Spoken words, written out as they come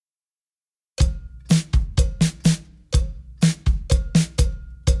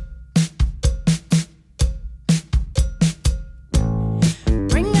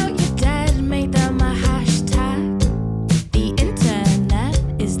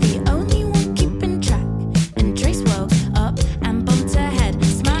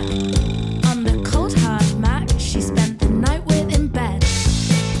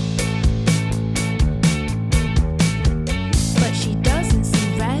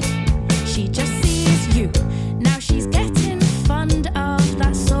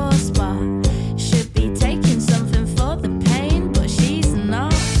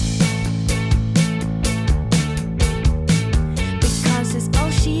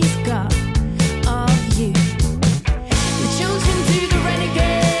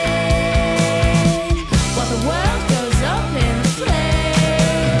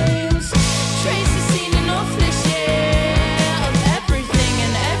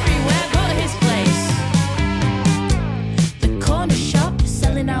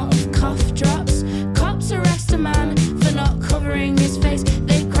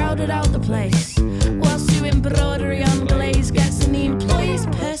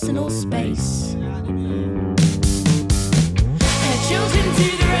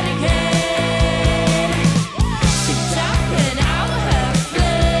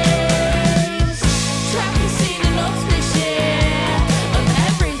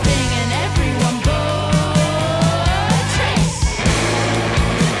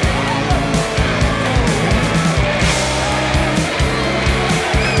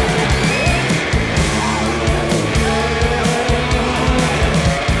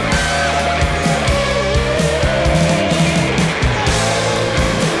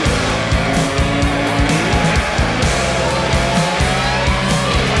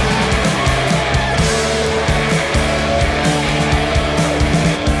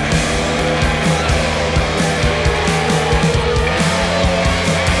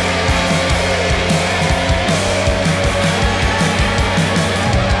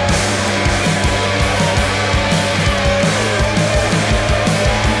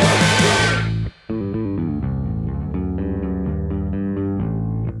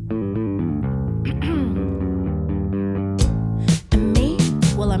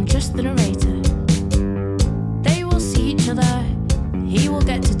will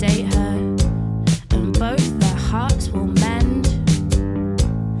get to date her, and both their hearts will mend.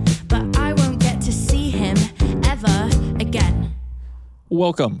 But I won't get to see him ever again.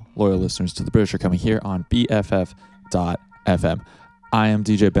 Welcome, loyal listeners, to The British Are Coming here on BFF.FM. I am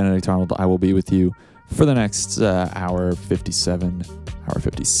DJ Benedict Arnold. I will be with you for the next hour 57, hour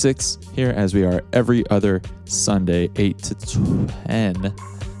 56 here, as we are every other Sunday, 8 to 10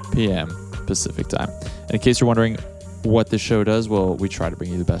 p.m. Pacific time. And in case you're wondering what this show does, well, we try to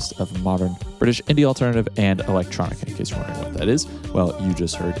bring you the best of modern British indie alternative and electronic. In case you're wondering what that is, well, you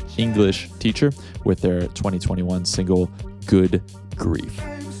just heard English Teacher with their 2021 single, Good Grief.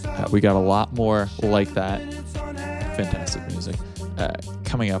 We got a lot more like that. Fantastic music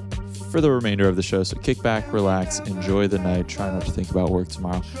coming up for the remainder of the show. So kick back, relax, enjoy the night, try not to think about work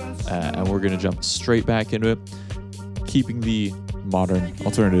tomorrow, and we're going to jump straight back into it, keeping the modern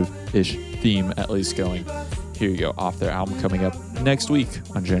alternative-ish theme at least going. Here you go, off their album coming up next week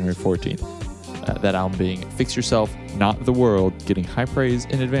on January 14th. That album being Fix Yourself, Not the World, getting high praise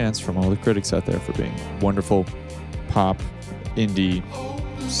in advance from all the critics out there for being wonderful pop, indie,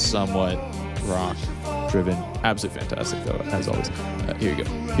 somewhat rock driven. Absolutely fantastic though, as always. Here you go.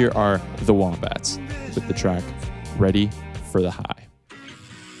 Here are the Wombats with the track Ready for the High.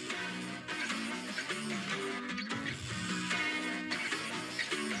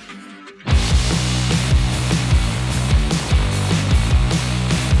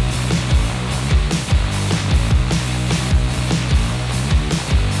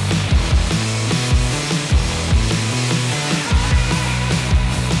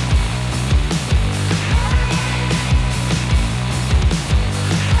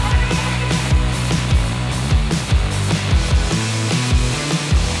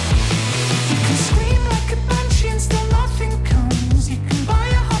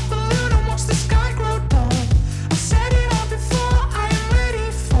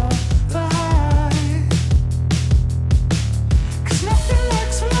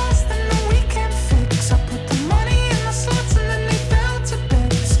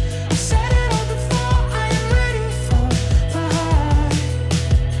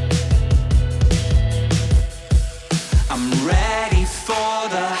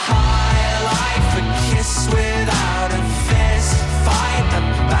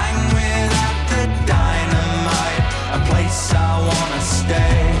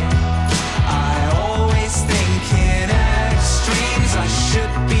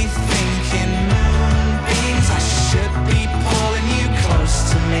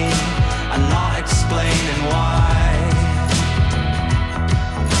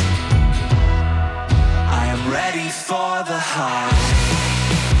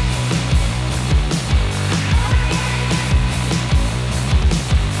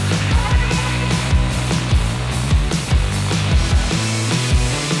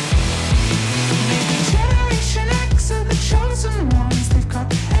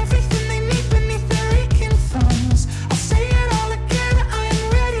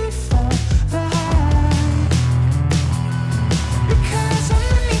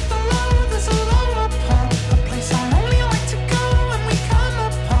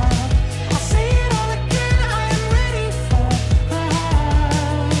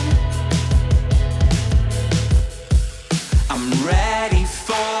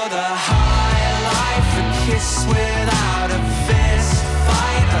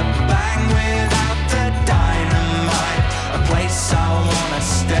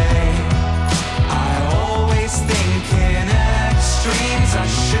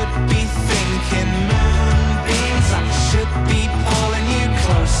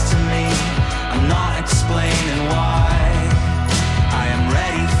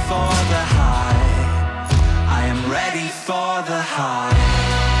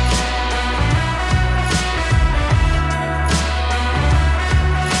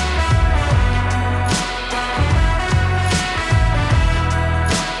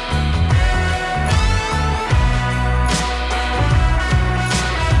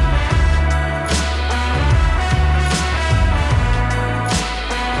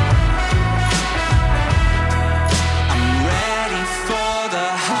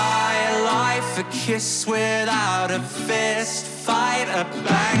 Kiss without a fist fight, a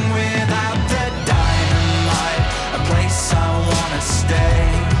bang without the dynamite, a place I wanna stay.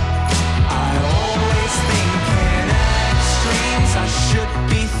 I always think in extremes, I should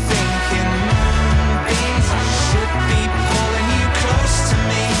be thinking moonbeams, I should be pulling you close to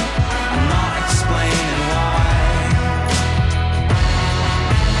me, I'm not explaining why.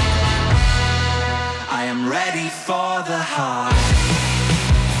 I am ready for the high.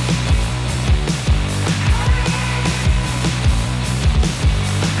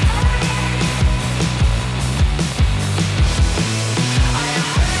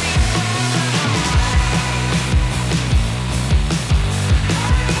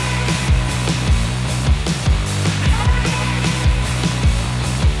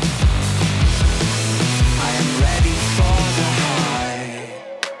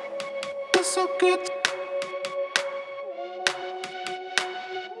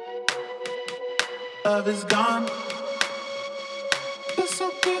 love is gone. Feels so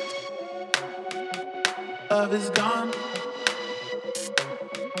good. Love is gone.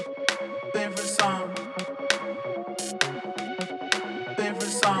 Favorite song.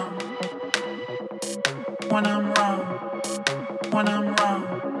 Favorite song. When I'm wrong. When I'm wrong.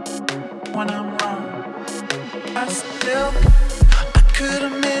 When I'm wrong. I could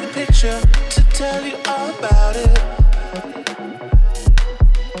have made a picture to tell you all about it.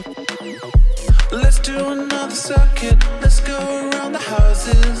 Let's do another circuit. Let's go around the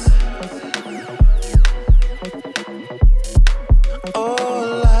houses.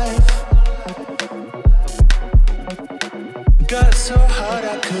 Oh, life got so hard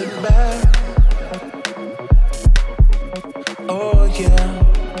I couldn't bear. Oh, yeah.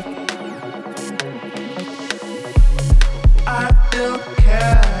 I still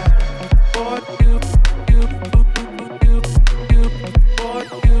care for you, for you, for you, for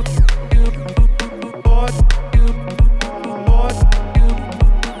you,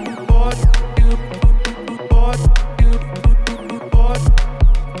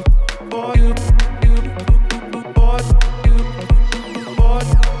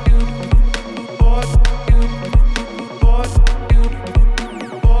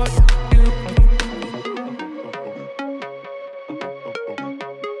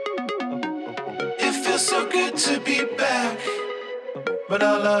 It feels so good to be back, but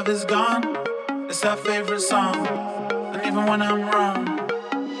our love is gone. It's our favorite song, and even when I'm wrong,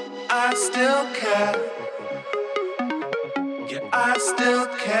 I still care. Yeah, I still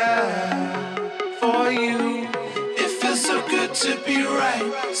care for you. It feels so good to be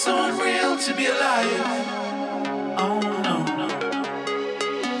right, so unreal to be alive. Oh no, no, no.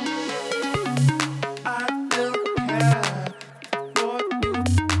 I still care for you.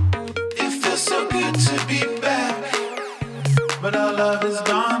 It feels so good to be back, but our love is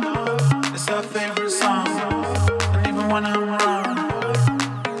gone. It's our favorite song, and even when I'm wrong,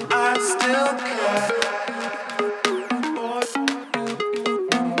 I still care.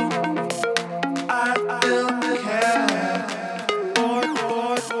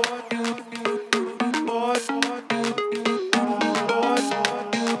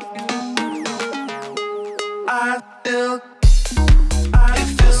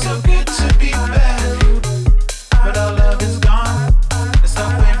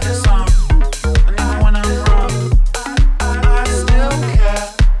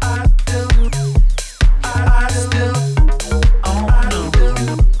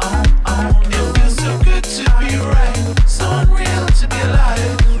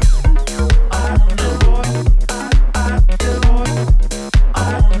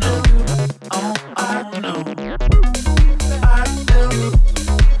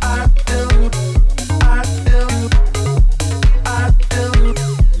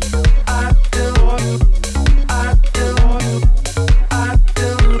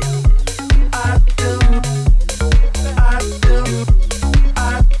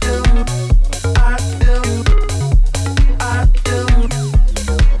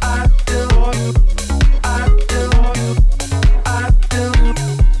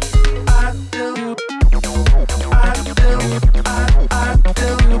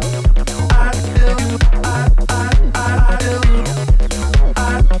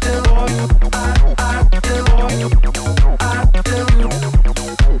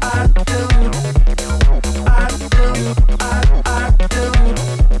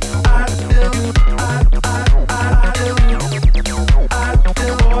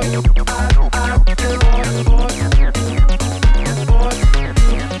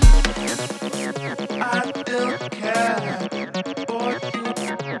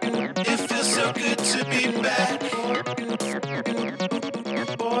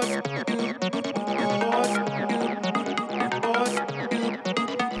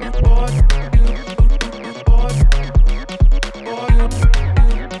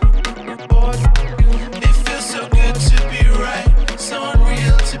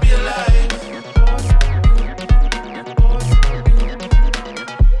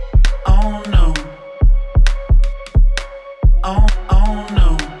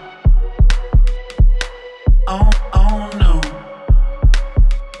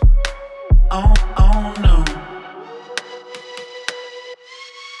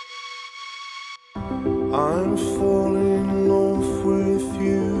 I'm falling in love with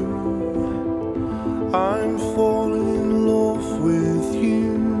you. I'm falling in love with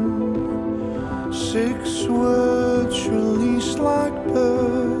you. 6 words released like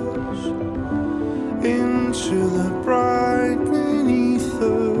birds into the brightening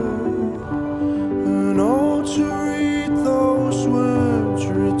ether, and all to read those words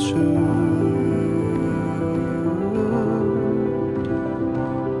return.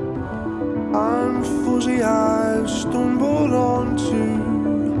 cozy I've stumbled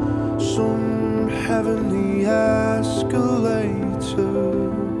onto some heavenly escalator.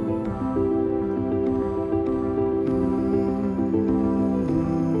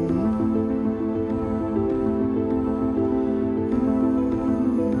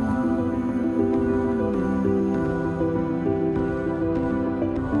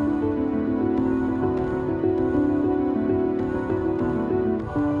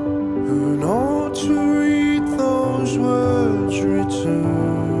 And all to read those words returned.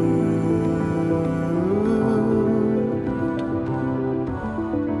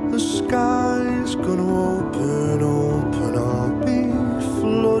 The sky's gonna open, I'll be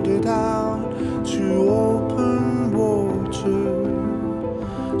flooded out to open water.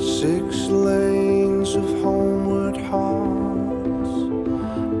 6 lanes of homeward hearts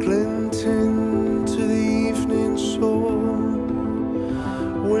glint into the evening sun.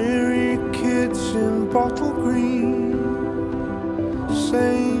 Weary kids in bottle green,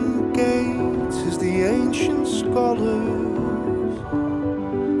 same gait as the ancient scholars.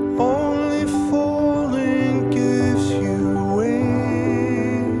 Only falling gives you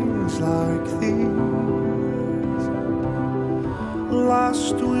wings like these.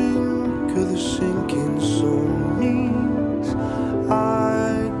 Last wink of the sinking sun means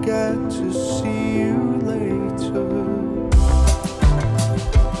I get to see you later.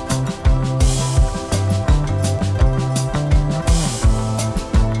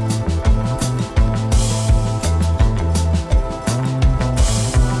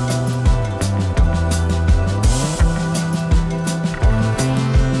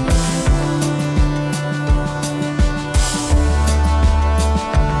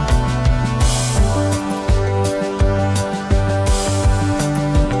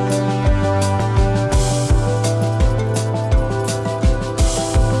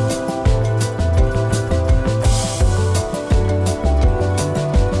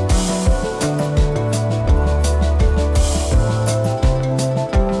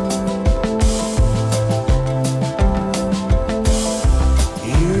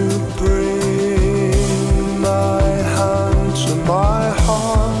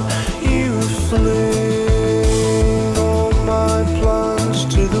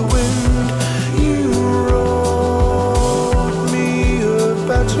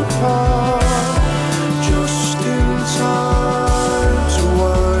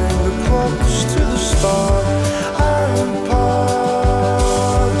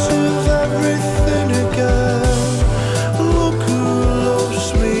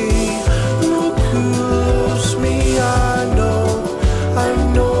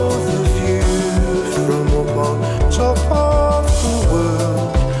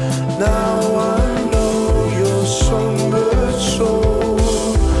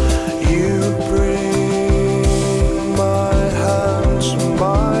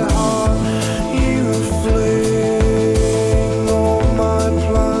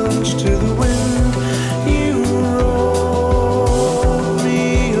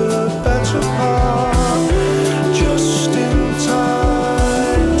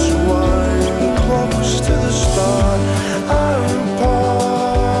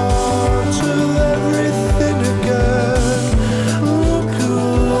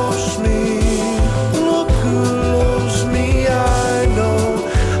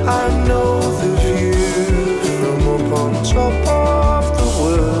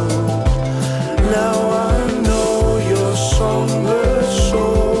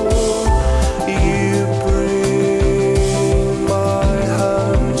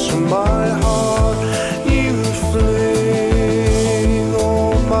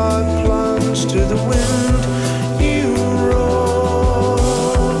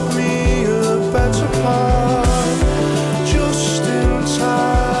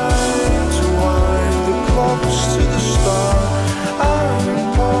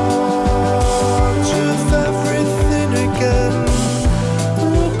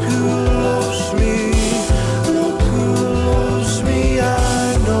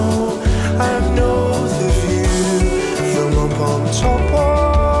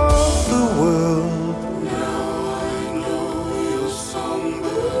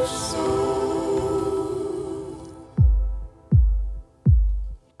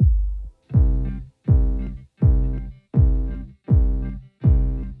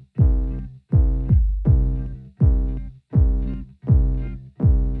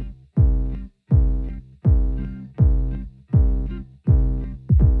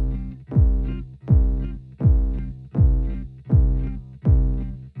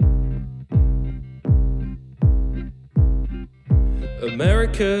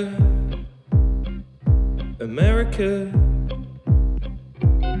 America, America,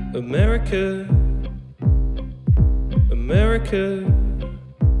 America, America.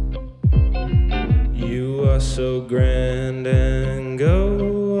 You are so grand and golden.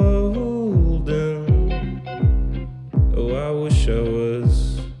 Oh, I wish I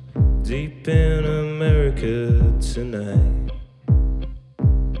was deep in America tonight.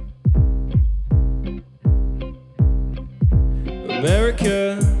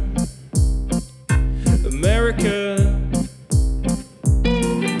 America, America.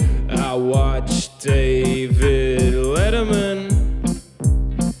 I watched David Letterman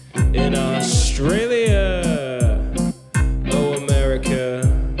in Australia. Oh, America,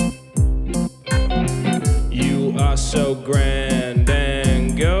 you are so grand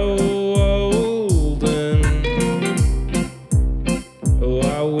and golden. Oh,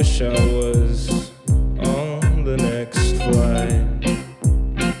 I wish I was on the next flight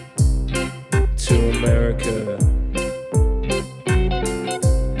to America.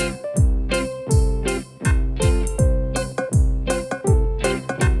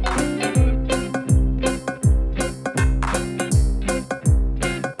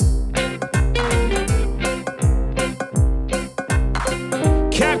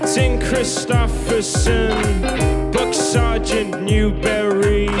 Captain Christopherson, Buck Sergeant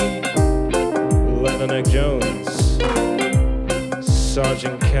Newberry, Leatherneck Jones,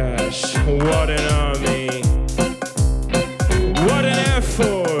 Sergeant Cash. What an army, what an air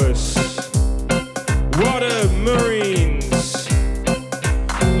force, what a Marines.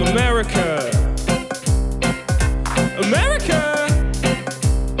 America, America,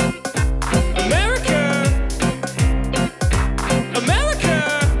 America, America,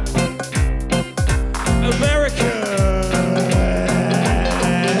 America.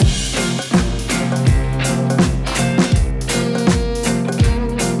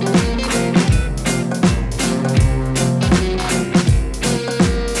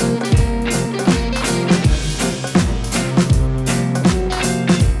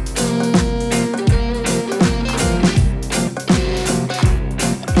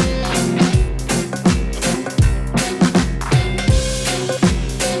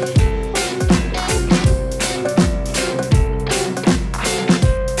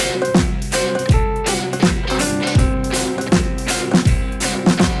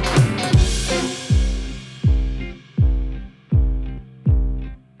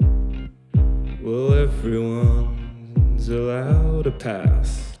 Well, everyone's allowed a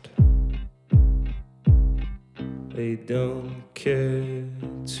past. They don't care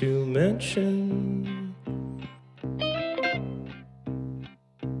to mention.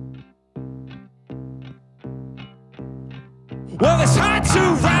 Well, it's hard to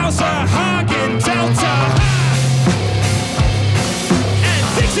rouse a hog in Delta, and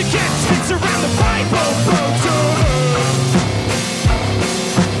things that get tense around the Bible photo.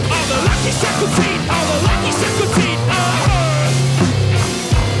 All the lucky circle teeth, all the lucky circle teeth,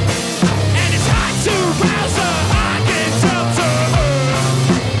 and it's hard to rouse a hog in Delta,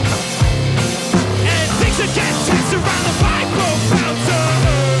 and things that get tense around the Bible photo.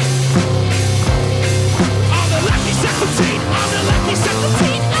 All the lucky circle teeth, all the lucky circle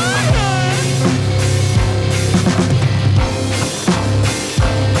teeth,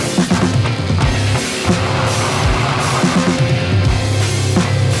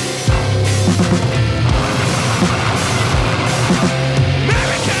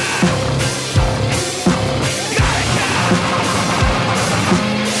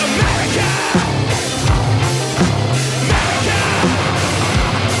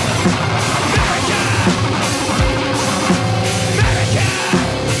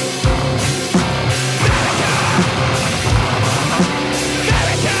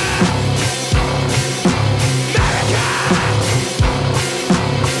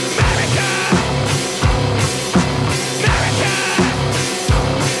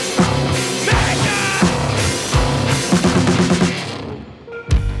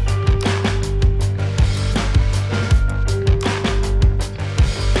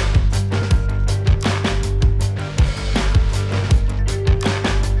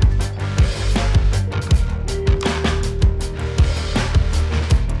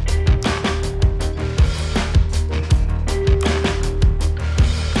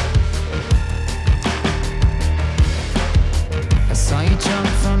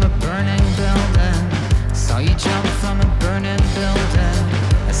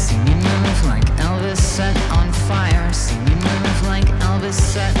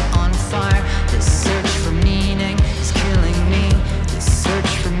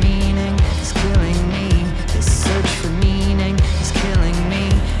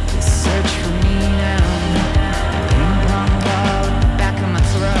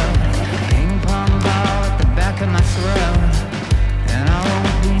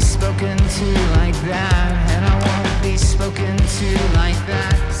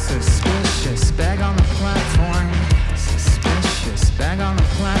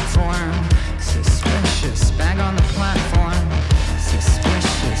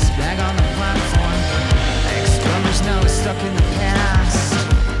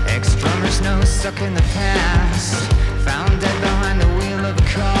 stuck in the past. Found dead behind the wheel of a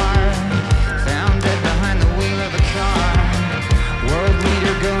car. Found dead behind the wheel of a car. World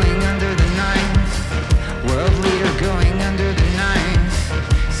leader going under the knife. World leader going under the knife.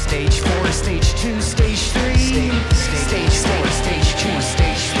 Stage 4, stage 2, stage 3. Stage 4, stage 2,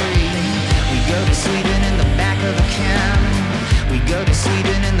 stage 3. We go to Sweden in the back of a cab. We go to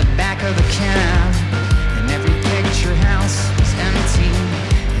Sweden in the back of a cab. And every picture house is empty.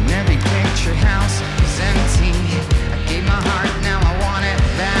 And every picture house is empty.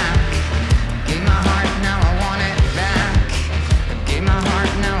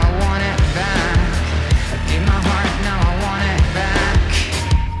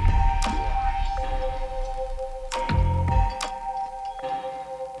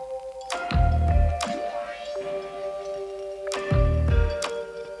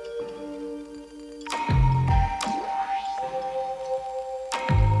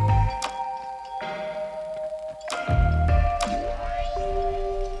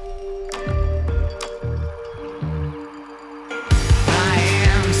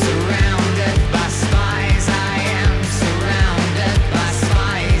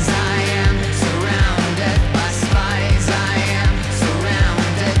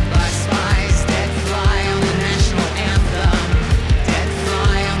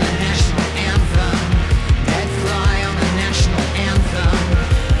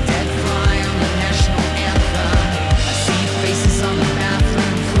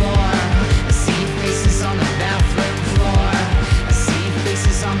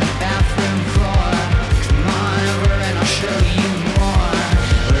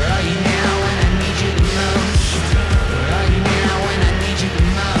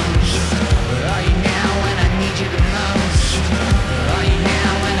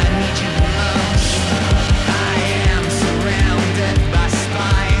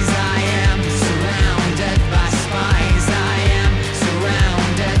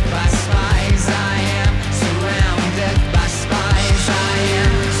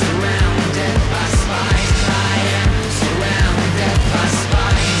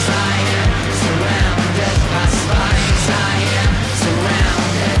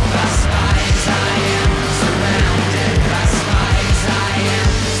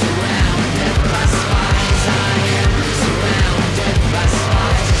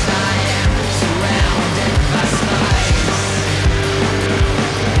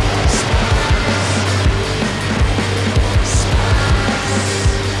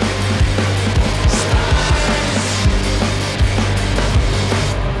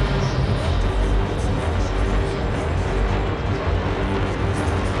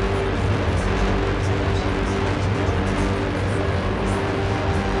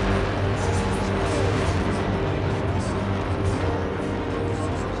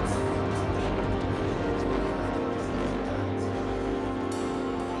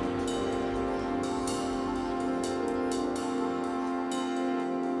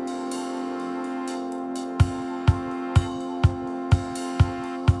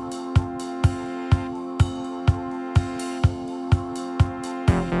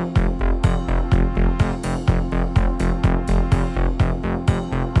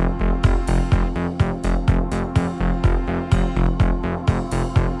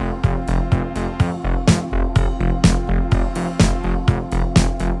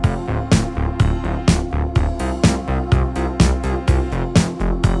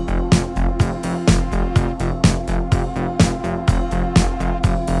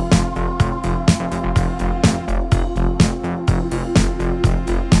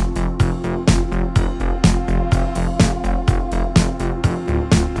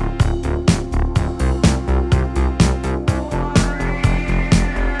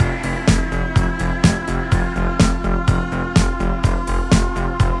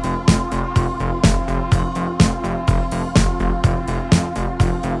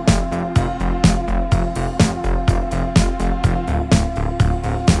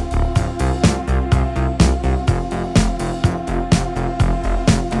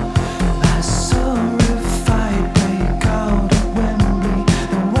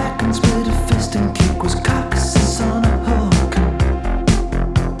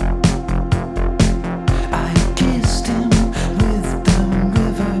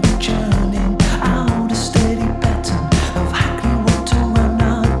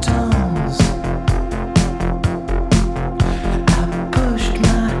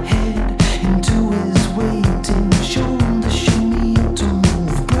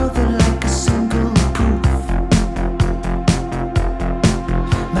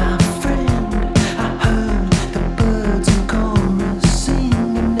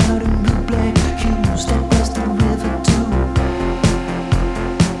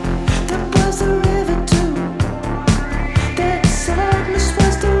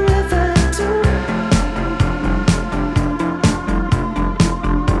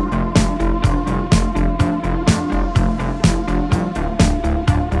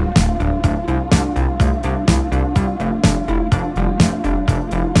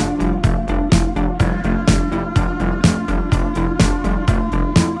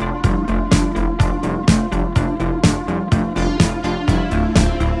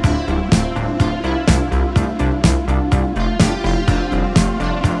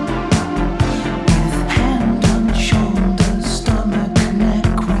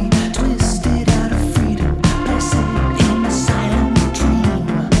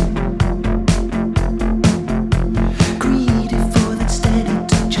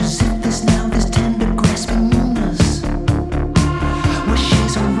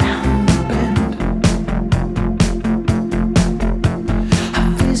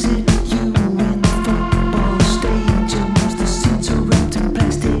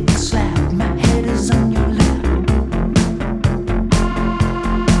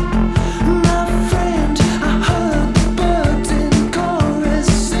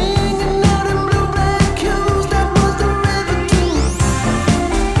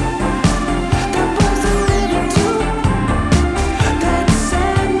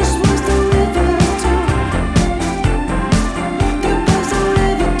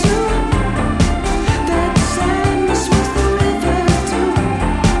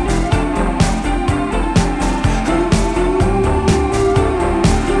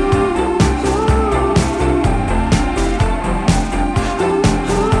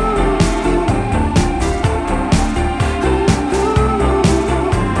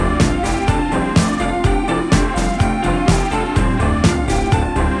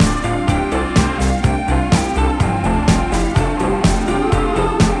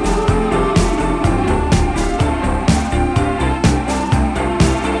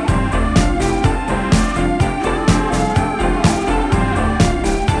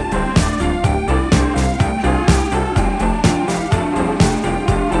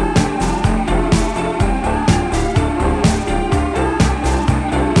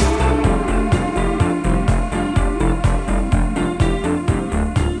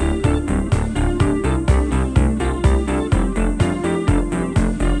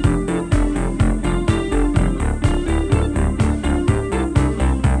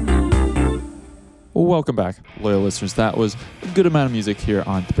 Welcome back, loyal listeners. That was a good amount of music here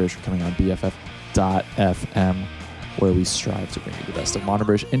on The British coming on BFF.FM, where we strive to bring you the best of modern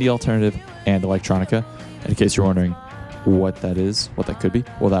British indie alternative and electronica. And in case you're wondering what that is, what that could be,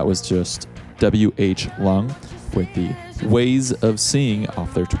 well, that was just W.H. Lung with the Ways of Seeing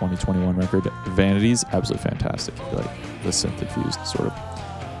off their 2021 record, Vanities. Absolutely fantastic. Like the synth-infused sort of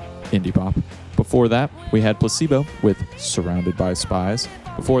indie pop. Before that, we had Placebo with Surrounded by Spies.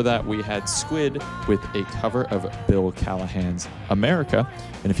 Before that, we had Squid with a cover of Bill Callahan's America.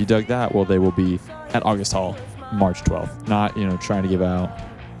 And if you dug that, well, they will be at August Hall, March 12th. Not, trying to give out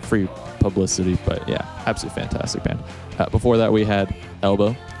free publicity, but yeah, absolutely fantastic band. Before that, we had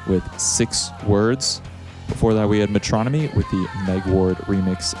Elbow with 6 Words. Before that, we had Metronomy with the Meg Ward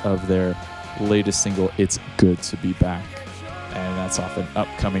remix of their latest single, It's Good to Be Back. And that's off an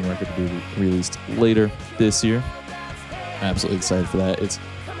upcoming record to be released later this year. I'm absolutely excited for that. It's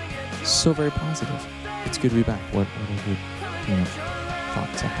so very positive. It's good to be back. What a good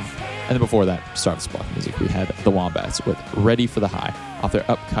thought to have. And then before that, start this block of music, we had The Wombats with Ready for the High off their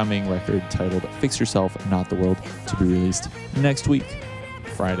upcoming record titled Fix Yourself, Not the World, to be released next week,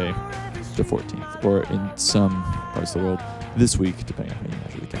 Friday the 14th, or in some parts of the world this week, depending on how you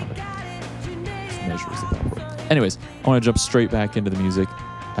measure the calendar. Measure is the proper word. Anyways, I want to jump straight back into the music.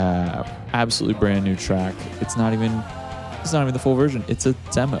 Absolutely brand new track. It's not even the full version. It's a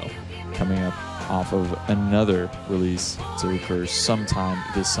demo coming up off of another release to occur sometime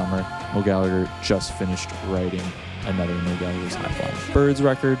this summer. Noel Gallagher just finished writing another Noel Gallagher's High Flying Birds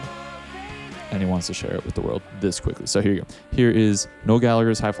record, and he wants to share it with the world this quickly. So here you go. Here is Noel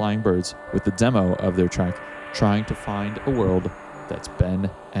Gallagher's High Flying Birds with the demo of their track, Trying to Find a World That's Been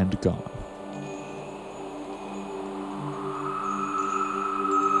and Gone.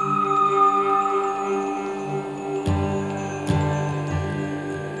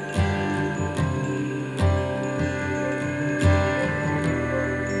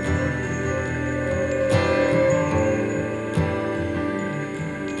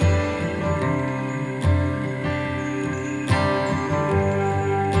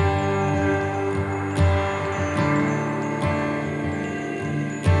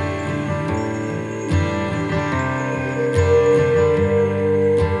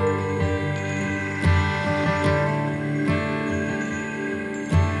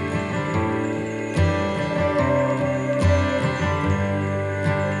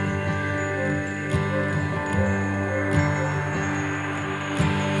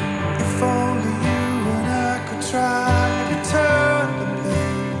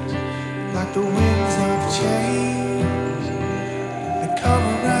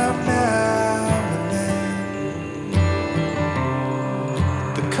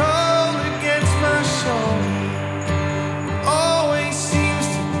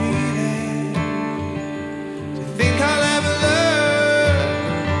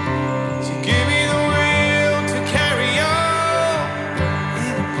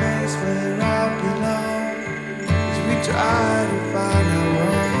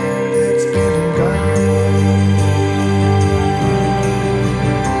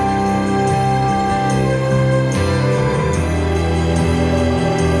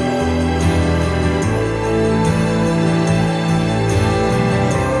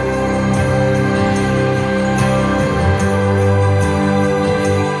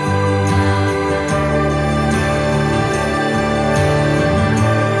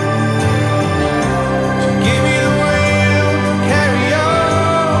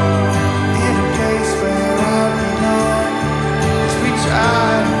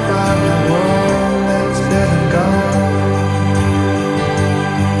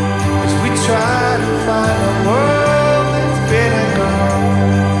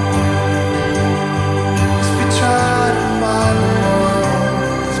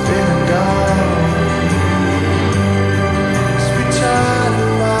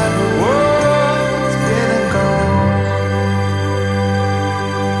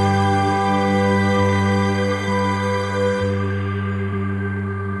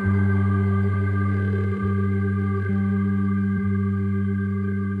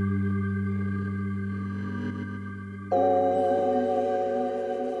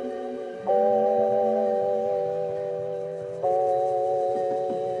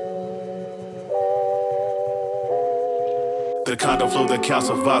 The kind of flow that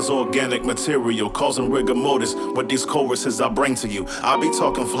calcifies organic material, causing rigor mortis. With these choruses I bring to you, I be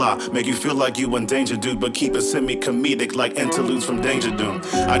talking fly, make you feel like you in danger, dude, but keep it semi-comedic like interludes from Danger Doom.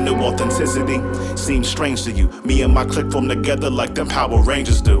 I know authenticity seems strange to you. Me and my clique form together like them Power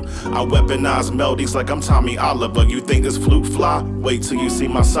Rangers do. I weaponize melodies like I'm Tommy Oliver. You think this flute fly? Wait till you see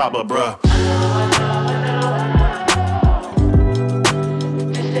my Saba, bruh.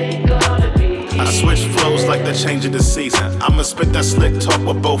 I switch flows like the change of the season. I'ma spit that slick talk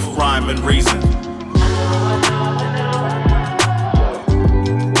with both rhyme and reason.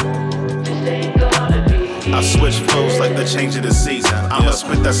 I switch flows like the change of the season. I'ma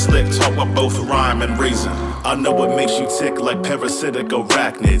spit that slick talk with both rhyme and reason. I know what makes you tick like parasitic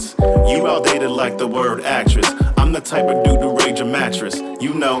arachnids. You outdated like the word actress. I'm the type of dude to rage a mattress.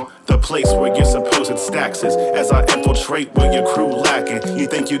 You know, the place where your supposed stacks is. As I infiltrate where your crew lacking. You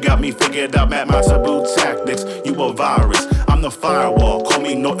think you got me figured out, Matt, my taboo tactics. You a virus, I'm the firewall. Call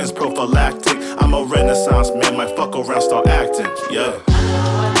me Norton's prophylactic. I'm a renaissance man, might fuck around, start acting. Yeah.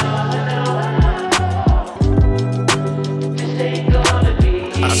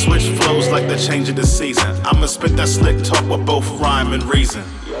 I switch flows like the change of the season. I'ma spit that slick talk with both rhyme and reason.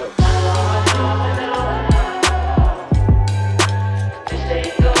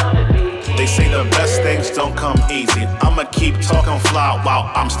 They say the best things don't come easy. I'ma keep talking fly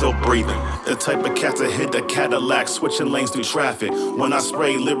while I'm still breathing. The type of cat that hit the Cadillac, switching lanes through traffic. When I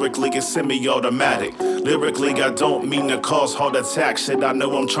spray lyrically, it's semi-automatic. Lyrically, I don't mean to cause heart attack. Shit, I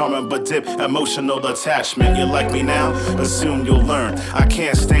know I'm charming, but dip emotional attachment. You like me now, but soon you'll learn. I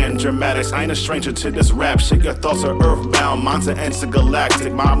can't stand dramatics. I ain't a stranger to this rap shit. Your thoughts are earthbound, mine's are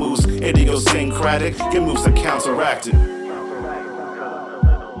intergalactic. My moves idiosyncratic, your moves are counteracted.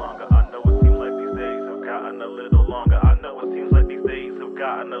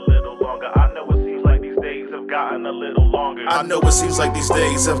 I know it seems like these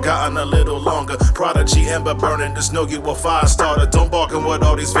days have gotten a little longer. Prodigy, ember burning, just know you a fire starter. Don't bargain with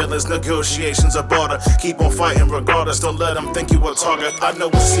all these villains, negotiations are barter. Keep on fighting regardless, don't let them think you a target. I know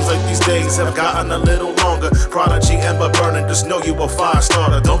it seems like these days have gotten a little longer. Prodigy, ember burning, just know you a fire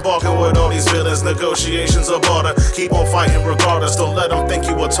starter. Don't bargain with all these villains, negotiations are barter. Keep on fighting regardless, don't let them think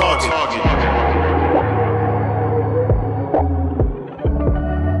you a target.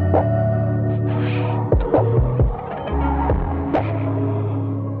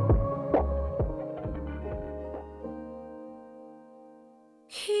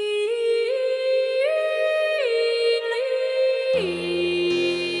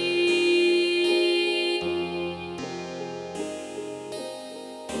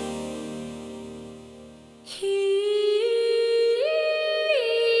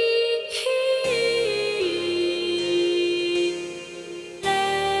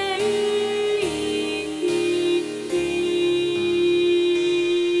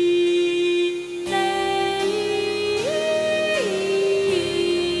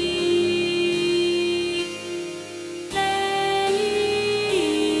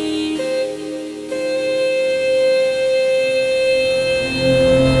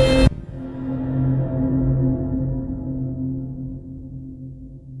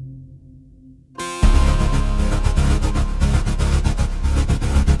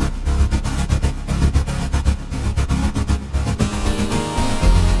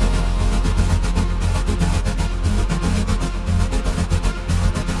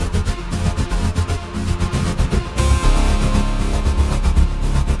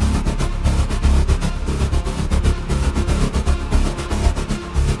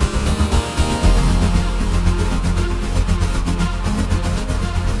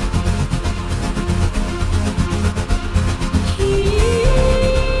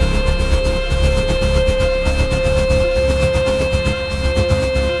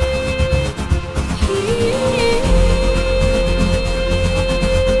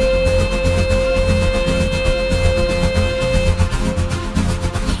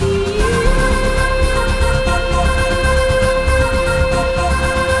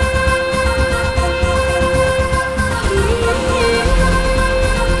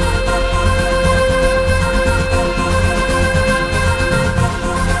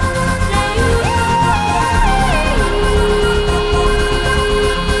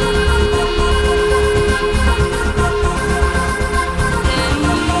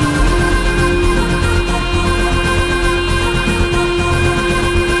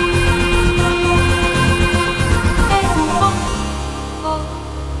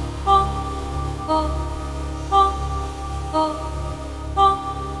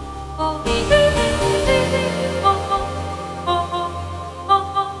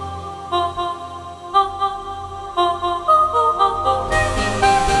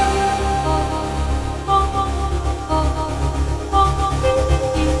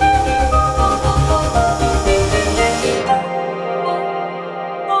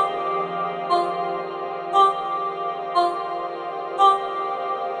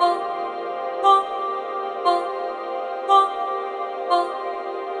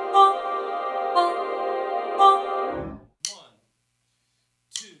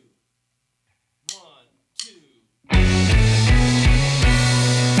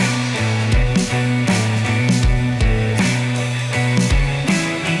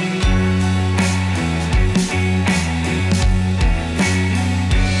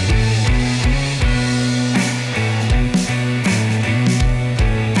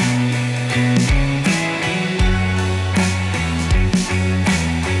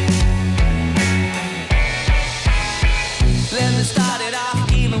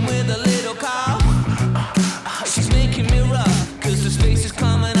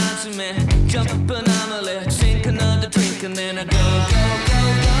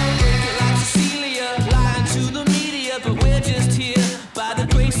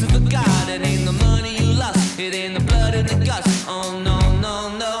 grace of a God. It ain't the money you lost, it ain't the blood in the guts. Oh no,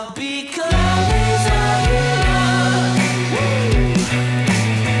 no, no, because love is all you love.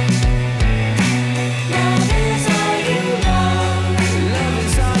 Love is all you love. Love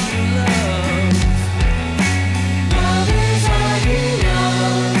is all you love. Love is all you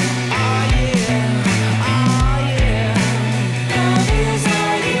love. Oh yeah, oh yeah. Love is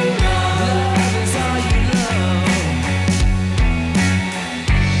all you love. Love is all you love.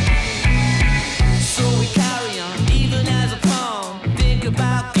 So we carry on, even as a poem. Think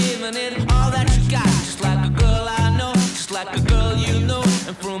about giving it all that you got. Just like a girl I know, just like a girl you know.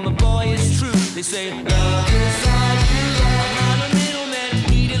 And from a boy it's true. They say love is all you love. I'm not a middleman,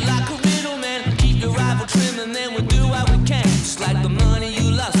 treat it like a middleman. Keep your rival trim and then we'll do what we can. Just like the money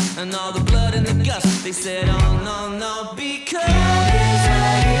you lost and all the blood in the guts. They said oh no, no, because love is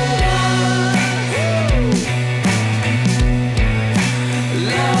all you love.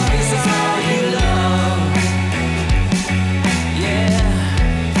 Love is all you love. Yeah.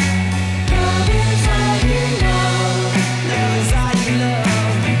 Love is all you love. Love is all you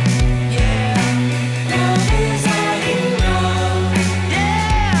love. Yeah. Love is all you love.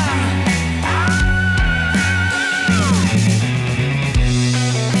 Yeah.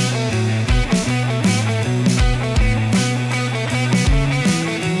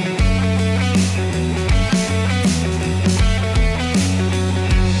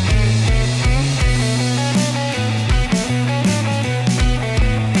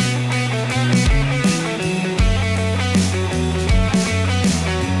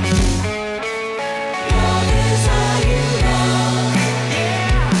 Love is all you love.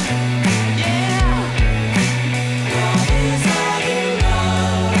 Yeah. Yeah. Love is all you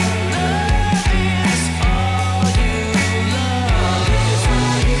love. Love is all you love. Love is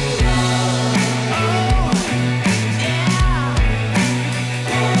all you love. Oh. Yeah.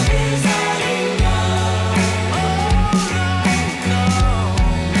 Love is all you love. Oh no, no, no.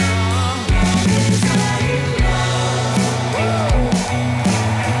 Love is all you love.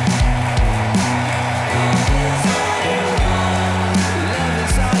 Love is all you love. Love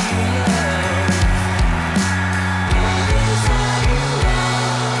is all you love.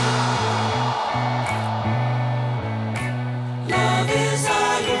 Love is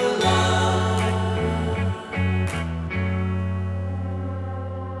all you love.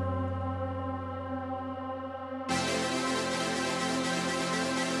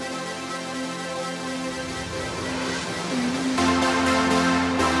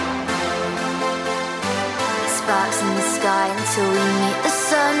 Sparks in the sky until we meet the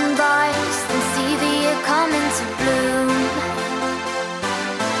sunrise. Then see the year come into bloom.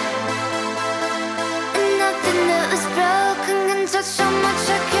 And nothing that was broken can touch how much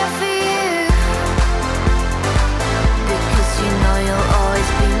I care for you. Because you know you'll always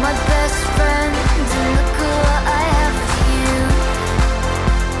be my best friend. And look at what I have with you.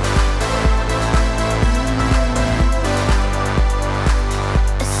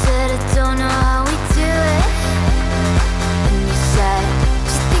 I said I don't know how we do it. And you said,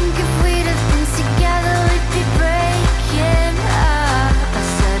 just think if we'd have been together, we'd be breaking up. I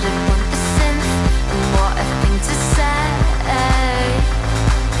said I want a synth and what a thing to say.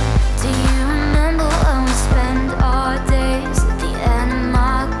 Do you remember when we spent our days at the end of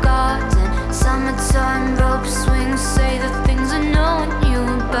my garden? Summertime rope swings, say the things I know and you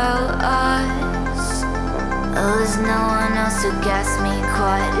about us. Oh, there's no one else who gets me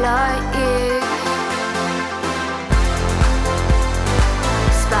quite like you.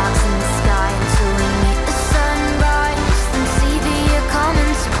 Sparks in the sky until we meet the sunrise. Then see the year come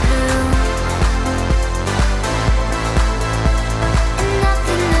into bloom. And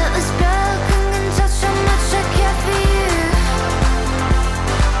nothing that was broken can touch how much I care for you.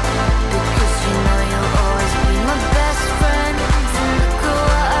 Because you know you'll always be my best friend. And look at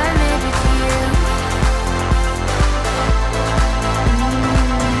what I made with you.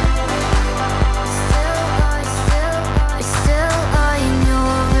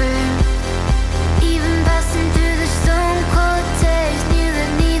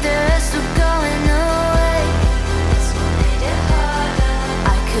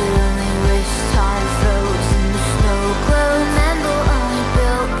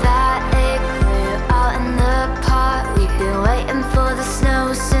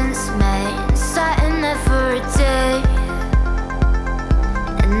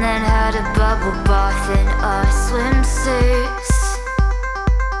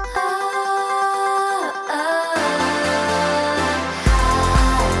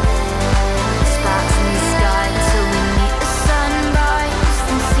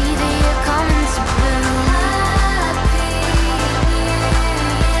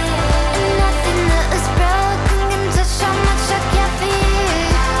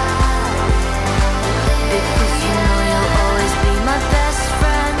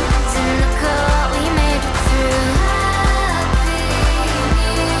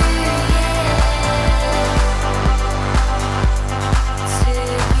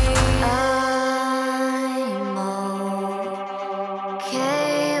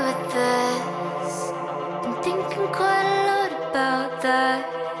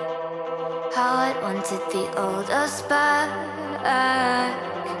 how I wanted the old us back.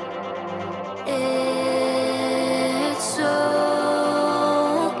 It's okay.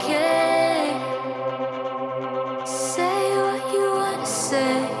 Say what you wanna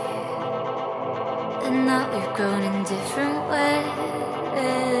say, and that we've grown in different ways.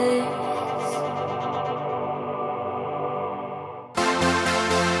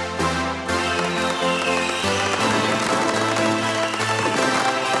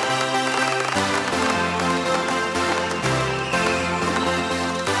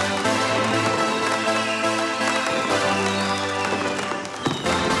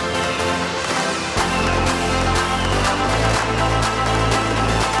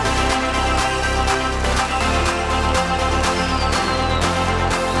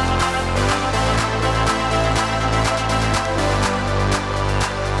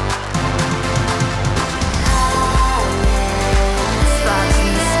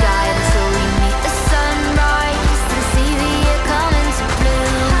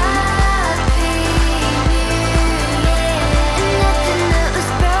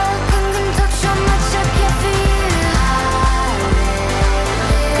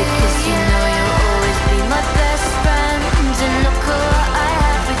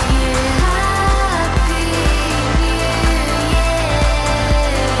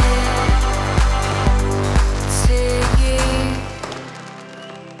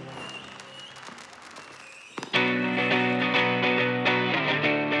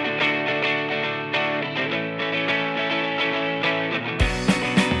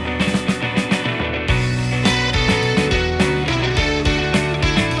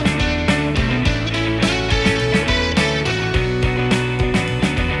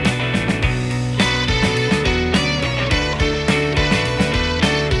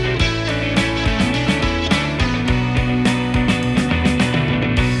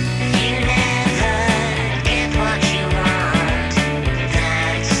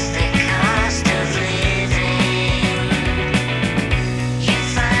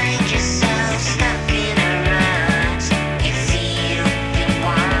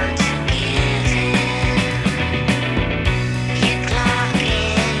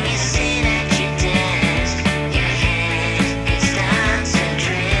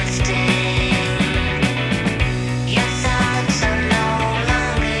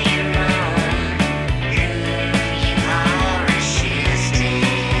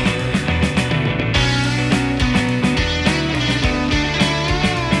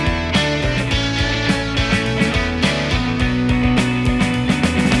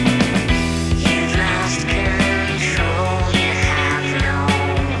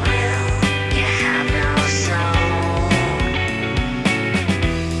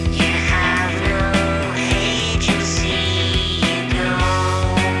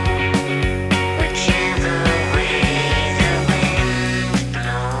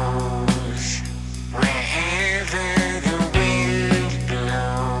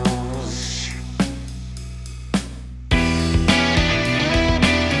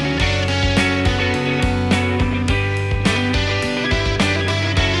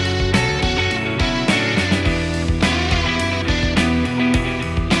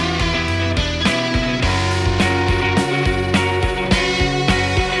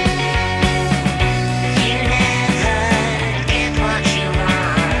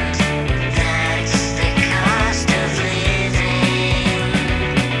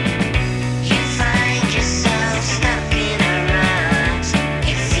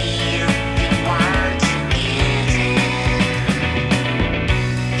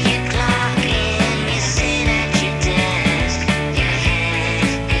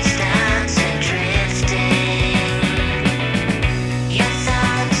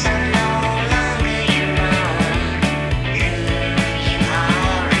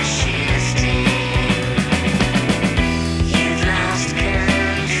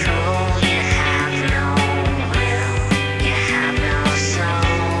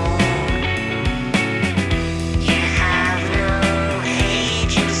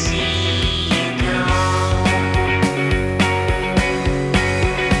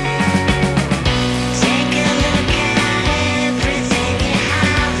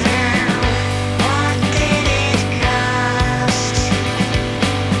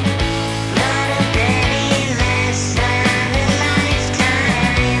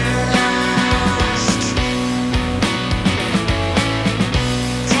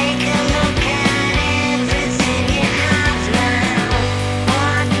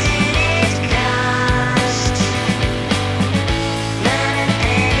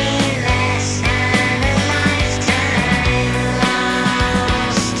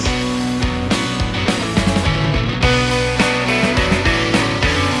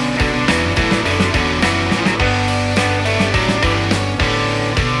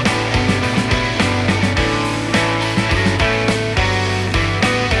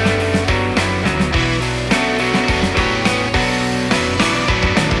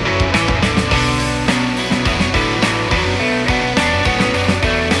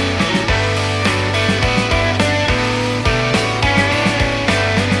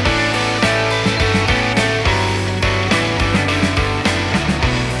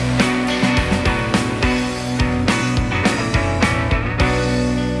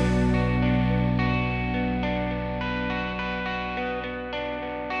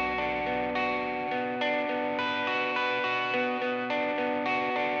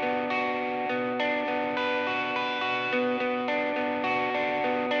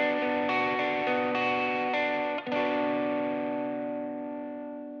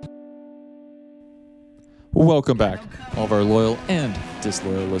 Welcome back, all of our loyal and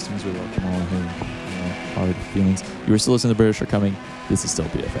disloyal listeners. We welcome all who hard feelings. You are still listening to The British Are Coming. This is still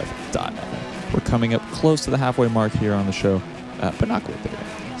BFF.FM. We're coming up close to the halfway mark here on the show, but not quite there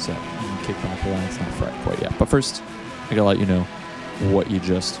yet. So you can kick back, relax, not fret quite yet. But first, I gotta let you know what you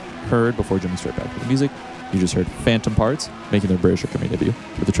just heard before jumping straight back to the music. You just heard Phantom Parts making their British Are Coming debut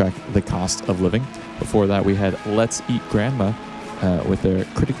with the track The Cost of Living. Before that, we had Let's Eat Grandma with their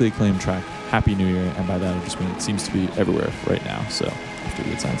critically acclaimed track Happy New Year, and by that I just mean it seems to be everywhere right now. So after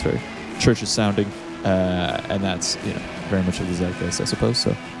good sounds very churchish sounding, and that's very much of the zeitgeist, I suppose.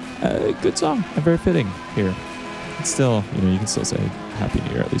 So good song and very fitting here. It's still you can still say Happy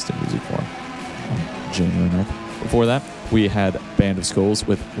New Year, at least in music form, on January 9th. Before that, we had Band of Skulls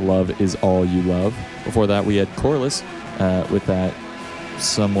with Love Is All You Love. Before that, we had Corliss with that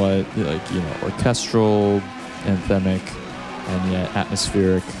somewhat orchestral, anthemic, and yet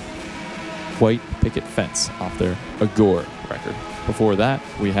atmospheric White Picket Fence off their Agore record. Before that,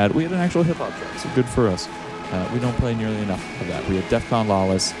 we had an actual hip hop track, so good for us. We don't play nearly enough of that. We had Defcon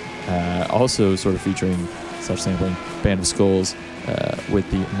Lawless, also sort of featuring such sampling, Band of Skulls with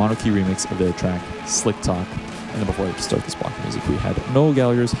the Monarchy remix of their track Slick Talk. And then before I start this block of music, we had Noel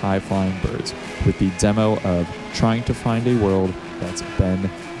Gallagher's High Flying Birds with the demo of Trying to Find a World That's Been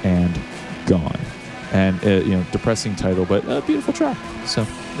and Gone. And depressing title, but a beautiful track. So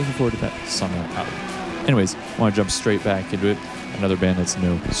looking forward to that summer album. Anyways, I want to jump straight back into it. Another band that's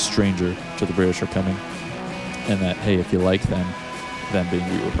no stranger to The British Are Coming, and that, hey, if you like them being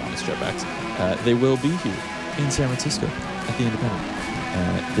We Were Promised Jetbacks, they will be here in San Francisco at the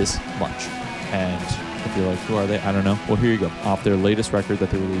Independent this March. And if you're like, who are they? I don't know. Well, here you go. Off their latest record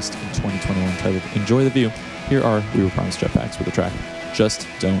that they released in 2021 titled Enjoy the View, here are We Were Promised Jetbacks with the track Just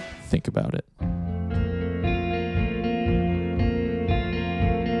Don't Think About It.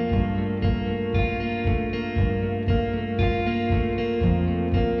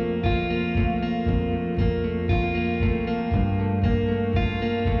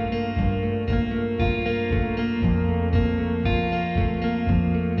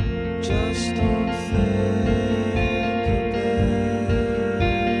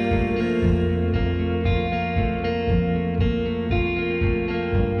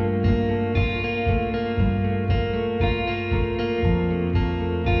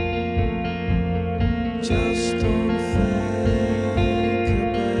 Just don't think about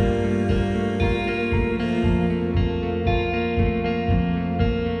it.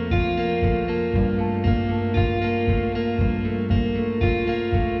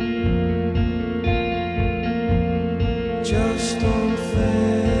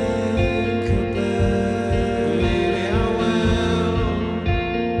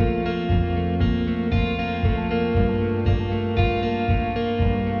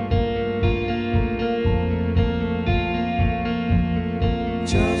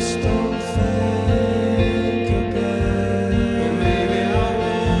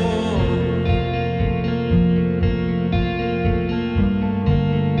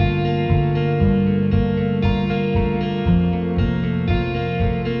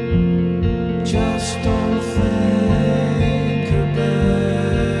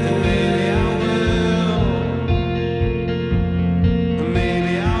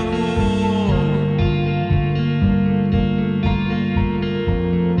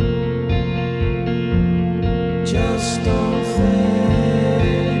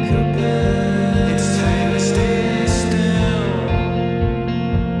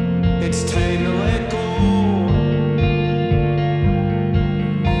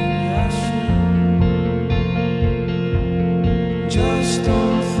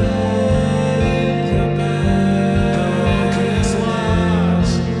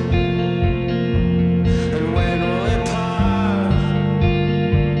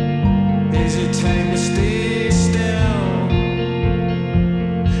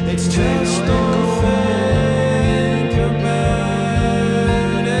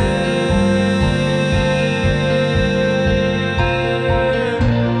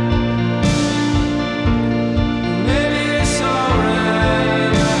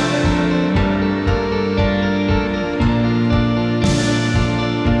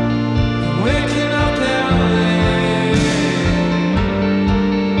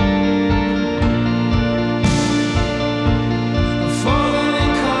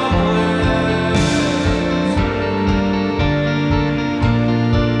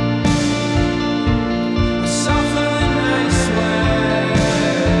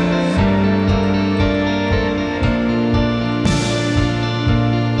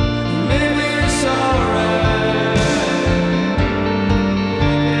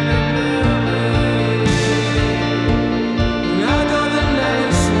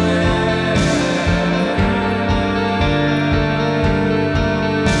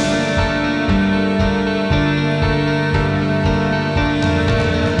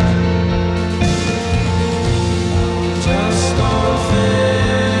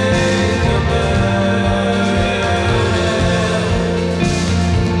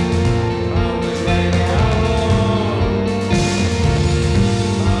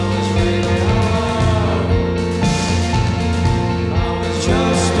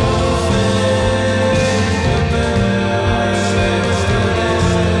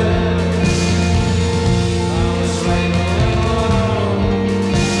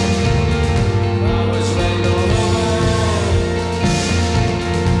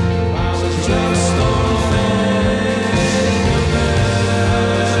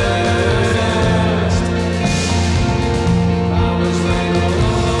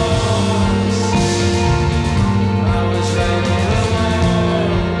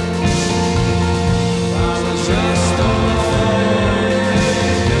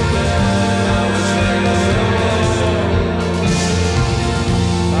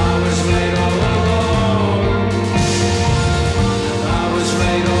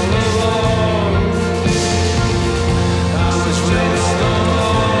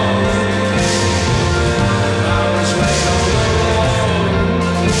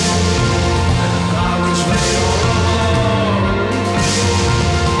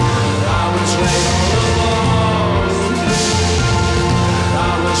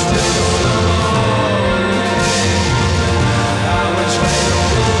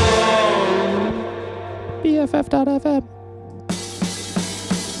 BFF.fm.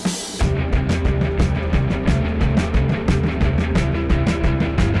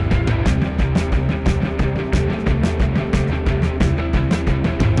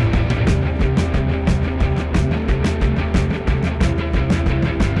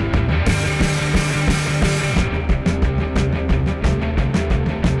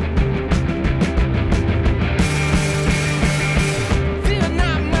 Fear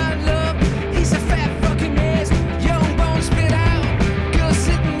not, my love. He's a fat fucking mess. Young bones spit out. Girl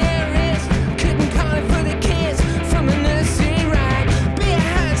sitting there rest. Couldn't call it for the kids from the nursery rhyme.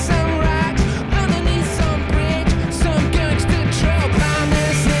 Behind some rocks, underneath some bridge, some gangster trail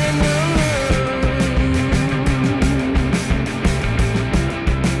blindness in the room.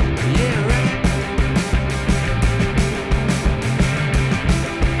 Yeah, right.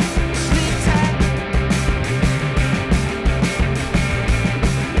 Sleep tight.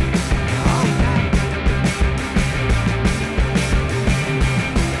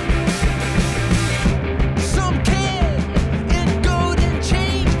 Some kid in golden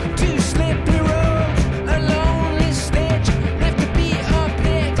chains, two slippery roads, a lonely stitch, left to be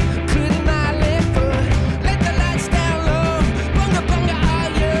unpicked, including my left foot. Let the lights down low, bunga bunga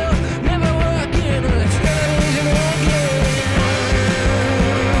are you? Never working a television again.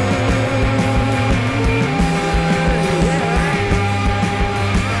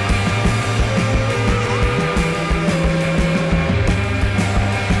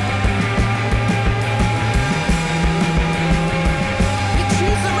 He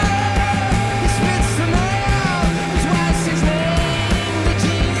chews them up, he spits them out. Twice his name, the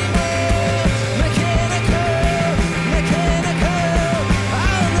genie man. Mechanical, mechanical.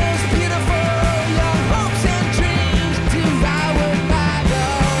 All those beautiful young hopes and dreams devoured by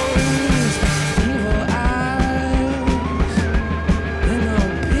those evil eyes and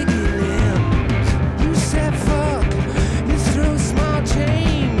old piggy limbs. You said fuck, you throw small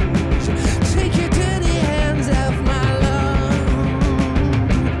change. Take your dirty hands off my love.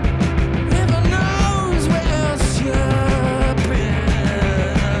 Heaven knows where else you've been.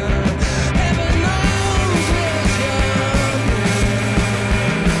 Heaven knows where else you've been.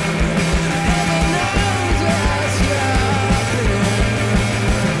 Heaven knows where else you've been.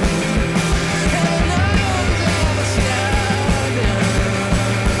 Heaven knows where else you've been.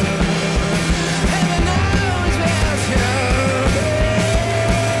 Heaven knows where else you've been.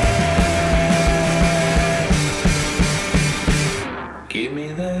 Give me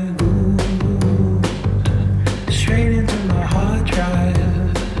the gold straight into my hard drive.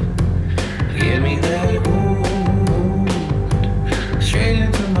 Give me that gold straight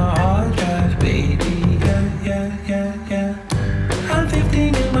into my hard drive, baby. Yeah, yeah, yeah, yeah. I'm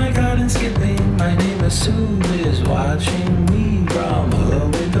 15 in my garden skipping. My neighbor Sue is watching me from her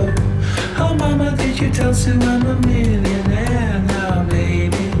window. Oh, mama, did you tell Sue I'm a millionaire now,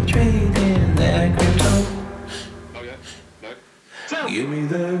 baby? Trading that crypto. Give me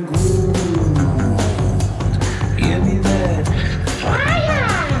that gold. Give me that fire.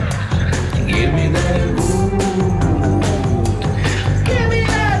 Give me that gold. Give me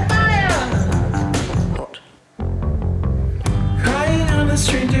that fire. What? Crying on a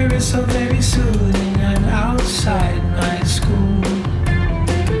stranger is so very soothing. I'm outside my school.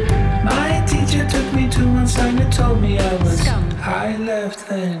 My teacher took me to one side and told me I was high left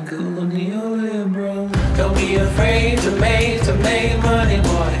and cool neoliberal. Don't be afraid to make money,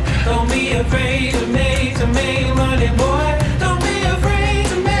 boy. Don't be afraid to make money, boy. Don't be afraid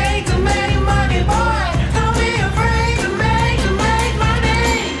to make money, boy. Don't be afraid to make money.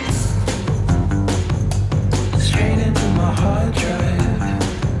 Straight into my hard drive.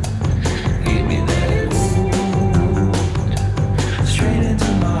 Give me that gold. Straight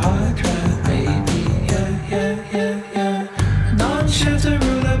into my hard drive, baby. Yeah, yeah, yeah, yeah. Non-shelter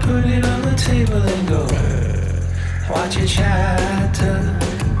rule, I put it on the table and go. Watch it chatter.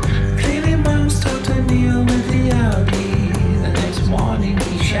 Clearly mom's told to kneel with the Audi. The next morning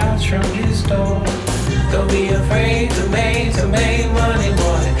he shouts from his door. Don't be afraid to make money,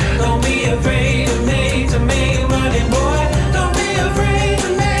 boy. Don't be afraid to make money, boy. Don't be afraid to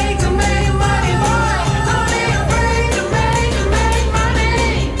make money, boy. Don't be afraid to make money.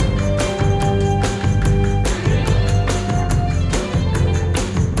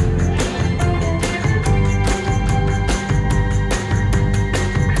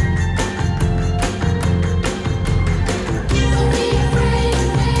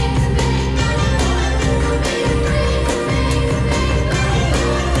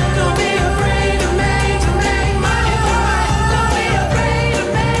 Don't be afraid to make money, boy. Don't be afraid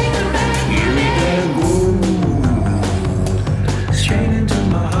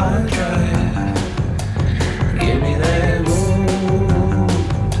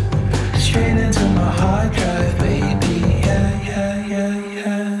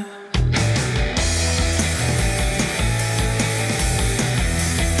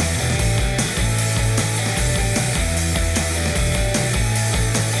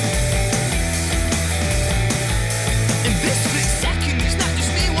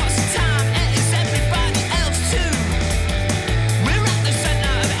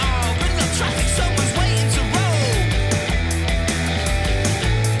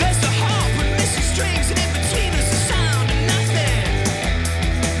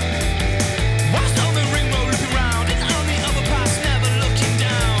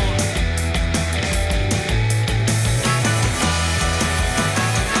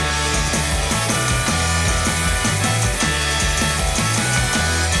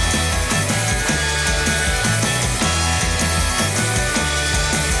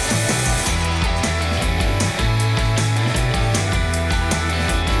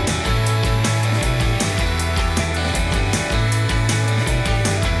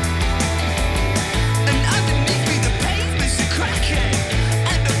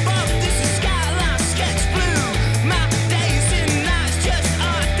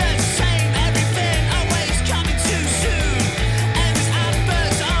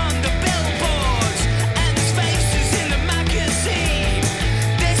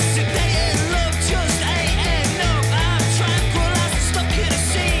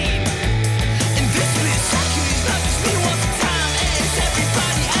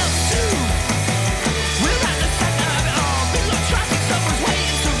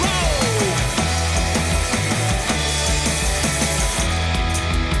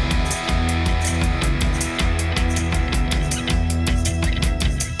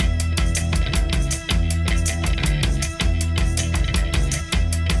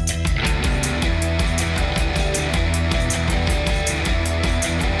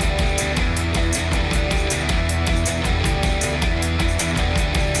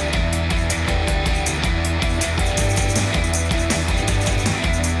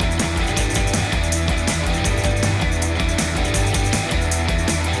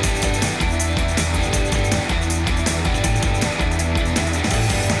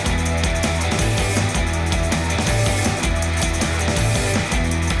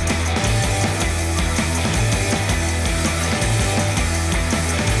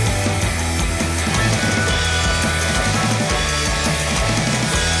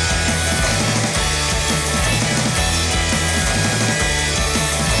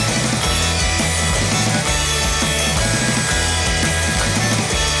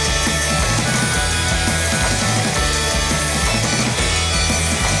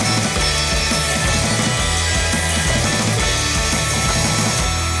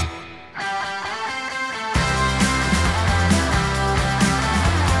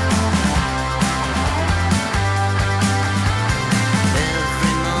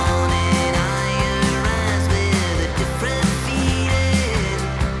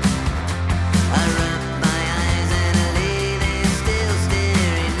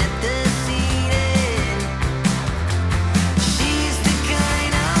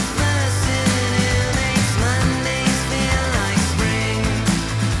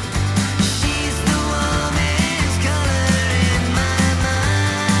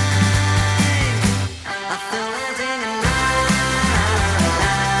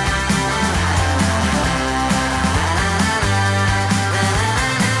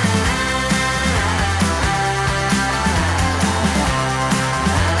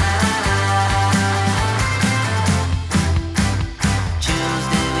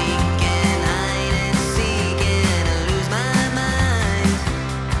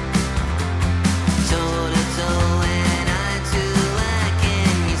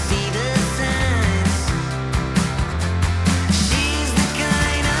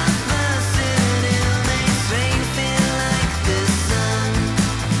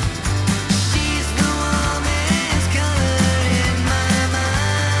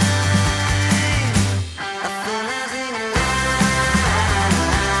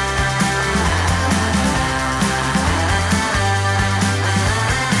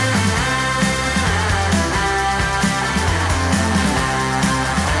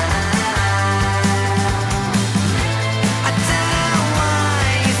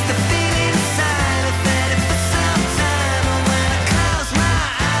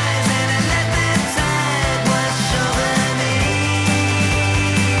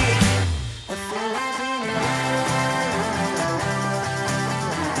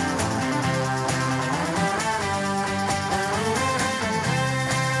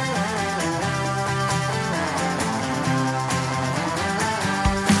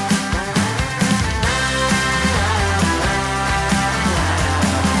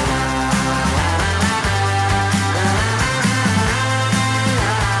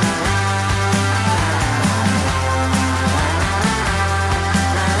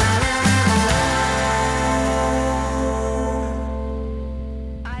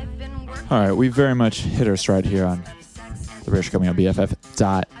All right, we very much hit our stride here on the British coming on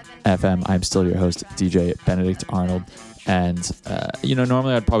BFF.FM. I'm still your host, DJ Benedict Arnold. And,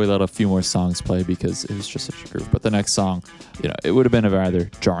 normally I'd probably let a few more songs play because it was just such a groove. But the next song, it would have been a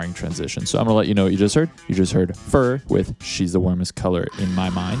rather jarring transition. So I'm going to let you know what you just heard. You just heard Fur with She's the Warmest Color in My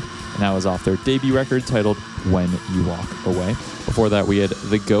Mind. And that was off their debut record titled When You Walk Away. Before that, we had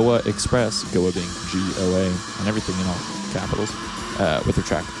the Goa Express, Goa being G-O-A, and everything in all capitals, with their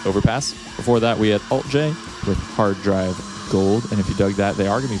track Overpass. Before that, we had Alt J with Hard Drive Gold. And if you dug that, they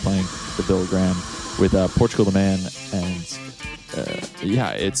are going to be playing the Bill Graham with Portugal the Man, and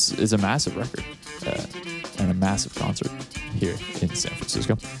it's a massive record and a massive concert here in San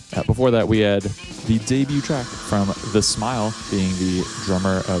Francisco. Before that, we had the debut track from The Smile, being the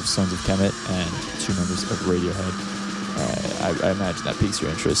drummer of Sons of Kemet and 2 members of Radiohead. I imagine that piques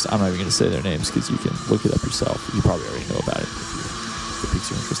your interest. I'm not even going to say their names because you can look it up yourself. You probably already know about it if it piques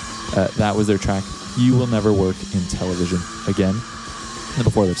your interest. That was their track, You Will Never Work in Television Again. And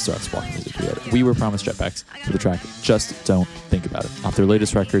before that starts walking music, we were promised Jetpacks for the track Just Don't Think About It, off their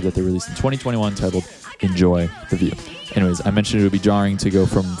latest record that they released in 2021 titled Enjoy the View. Anyways, I mentioned it would be jarring to go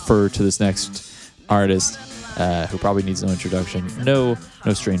from Fur to this next artist who probably needs no introduction, no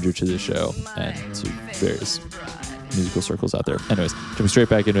stranger to this show and to various musical circles out there. Anyways, jumping straight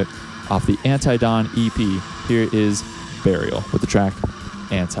back into it, off the Anti-Dawn EP, here is Burial with the track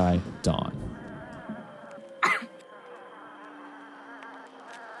Anti-Dawn.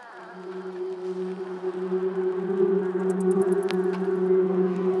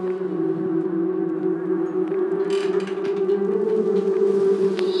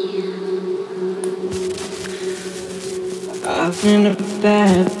 I'm in a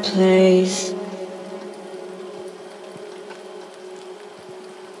bad place.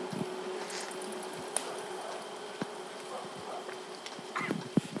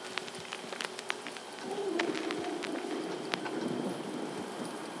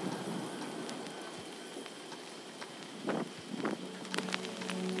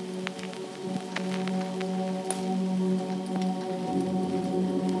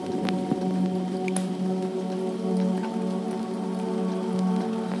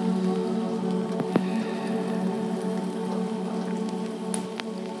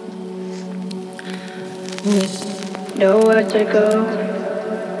 With nowhere to go.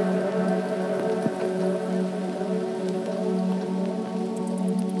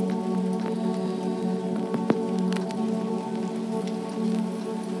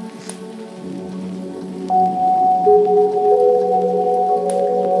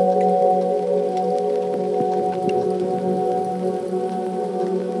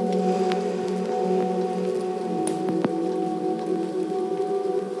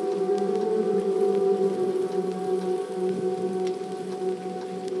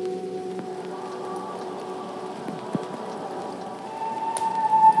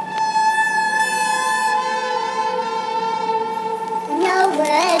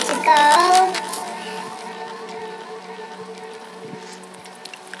 Nowhere to go.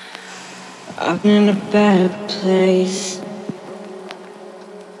 I'm in a bad place.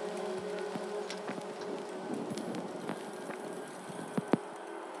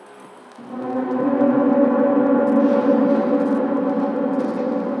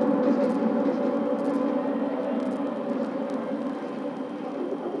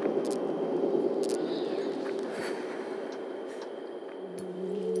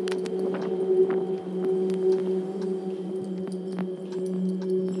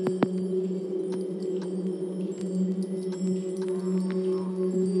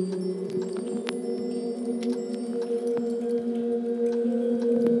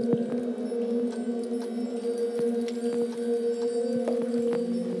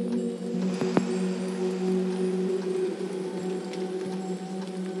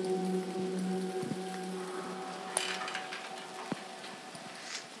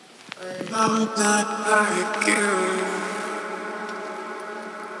 I'm not like you.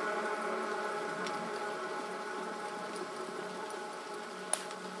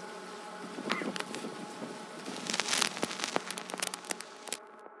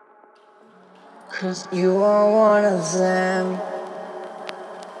 Cause you are one of them.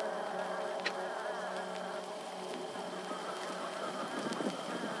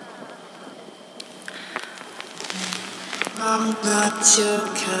 I'm not your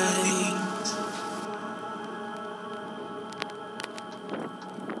kind.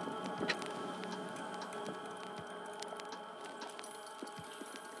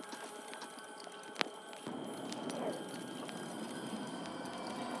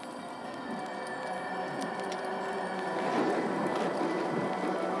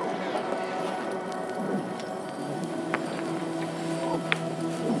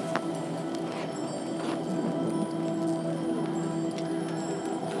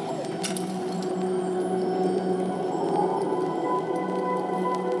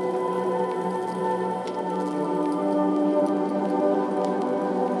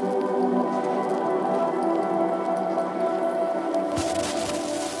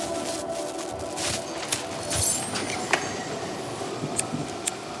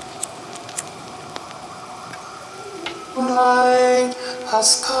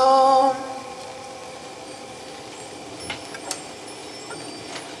 has come.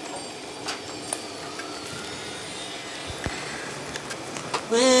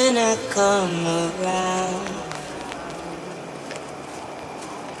 When I come around,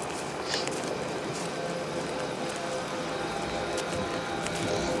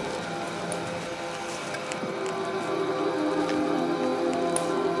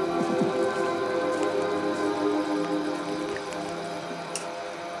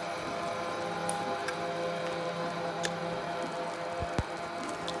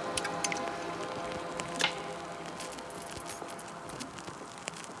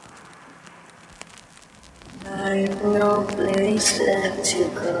 I've no place left to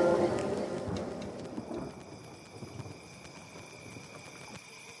go.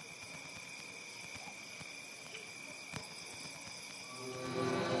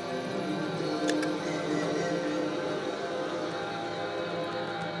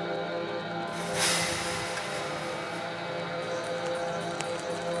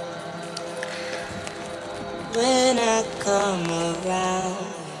 When I come around,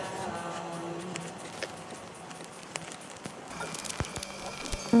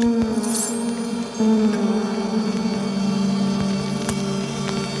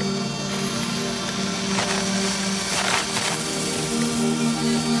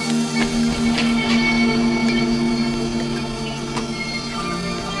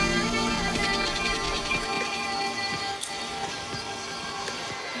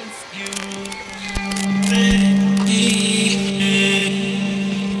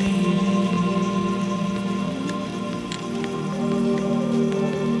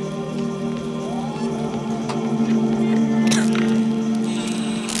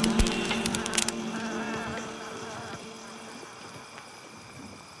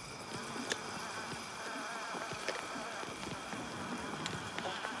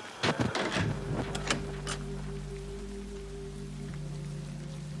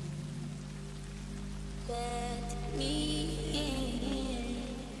 let me in.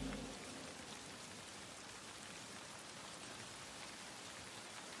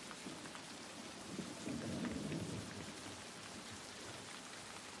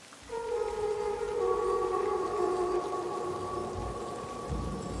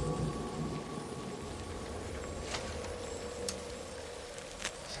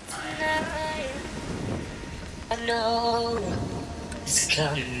 I know it's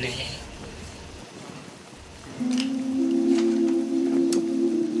coming.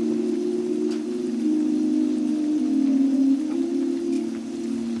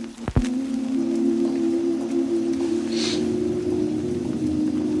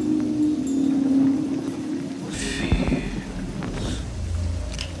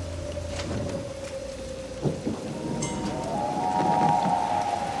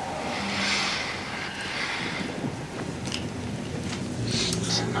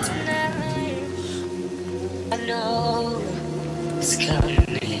 I know it's coming.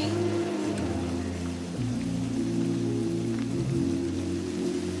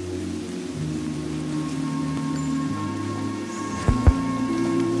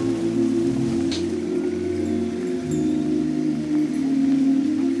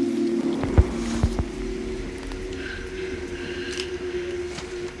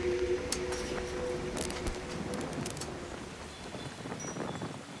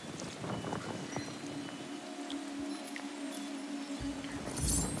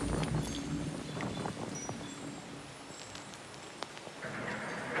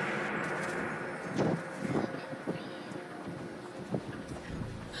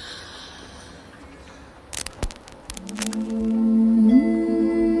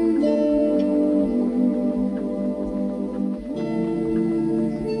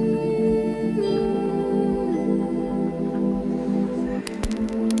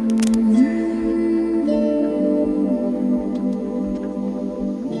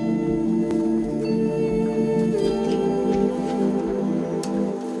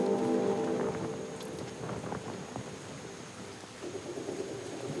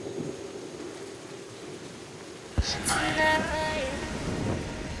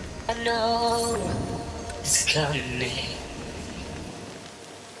 I know it's coming.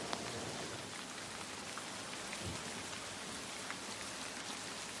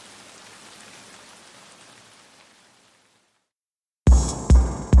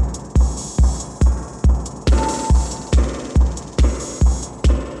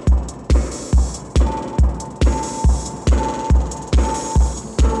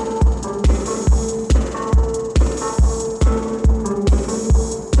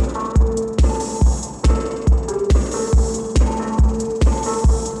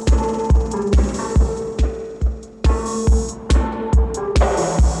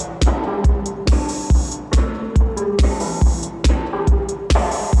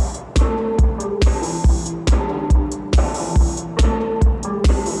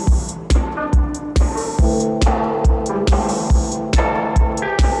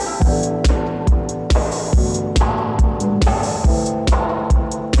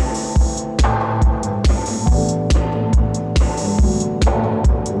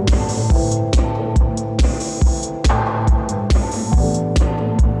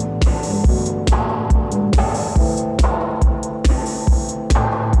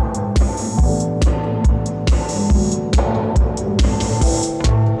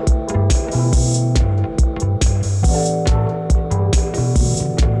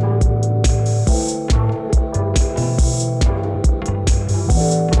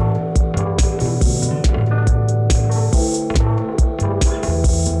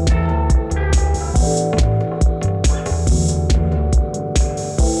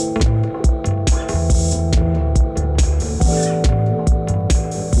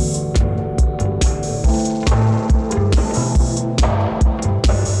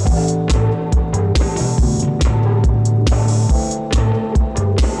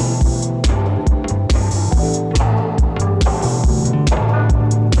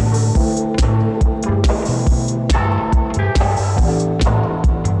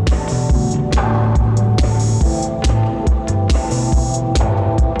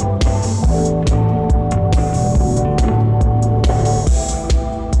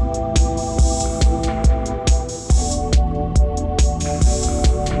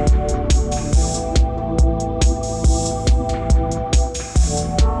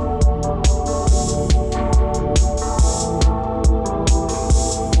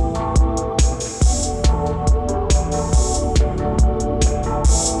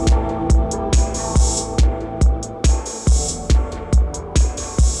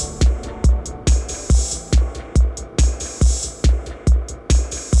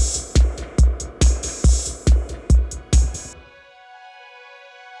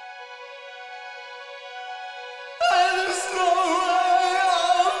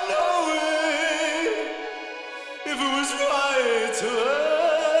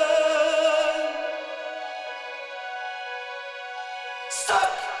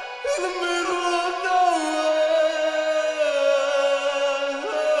 in the middle of nowhere.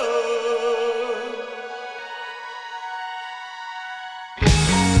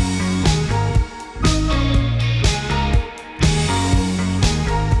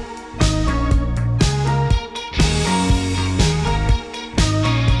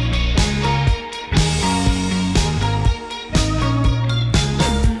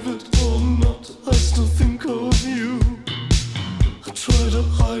 Believe it or not, I still think of you. I try to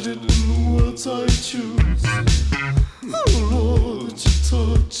hide it in the words I choose. Oh Lord, your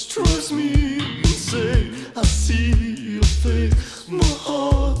touch drives me insane. I see your face, my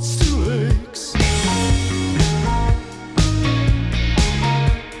heart still aches.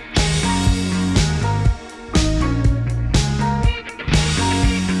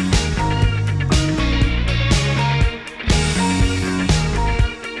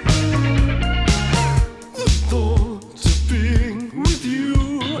 The thought of being with you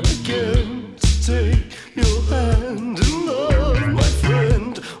again, to take your hand and love, my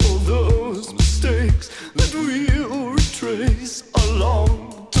friend. All those mistakes that we'll retrace, I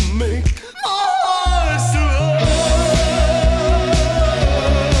long to make my heart still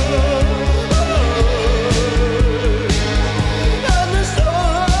and the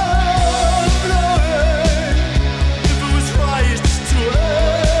stars blowing. If it was right to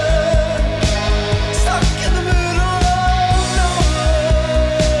end, stuck in the middle of nowhere.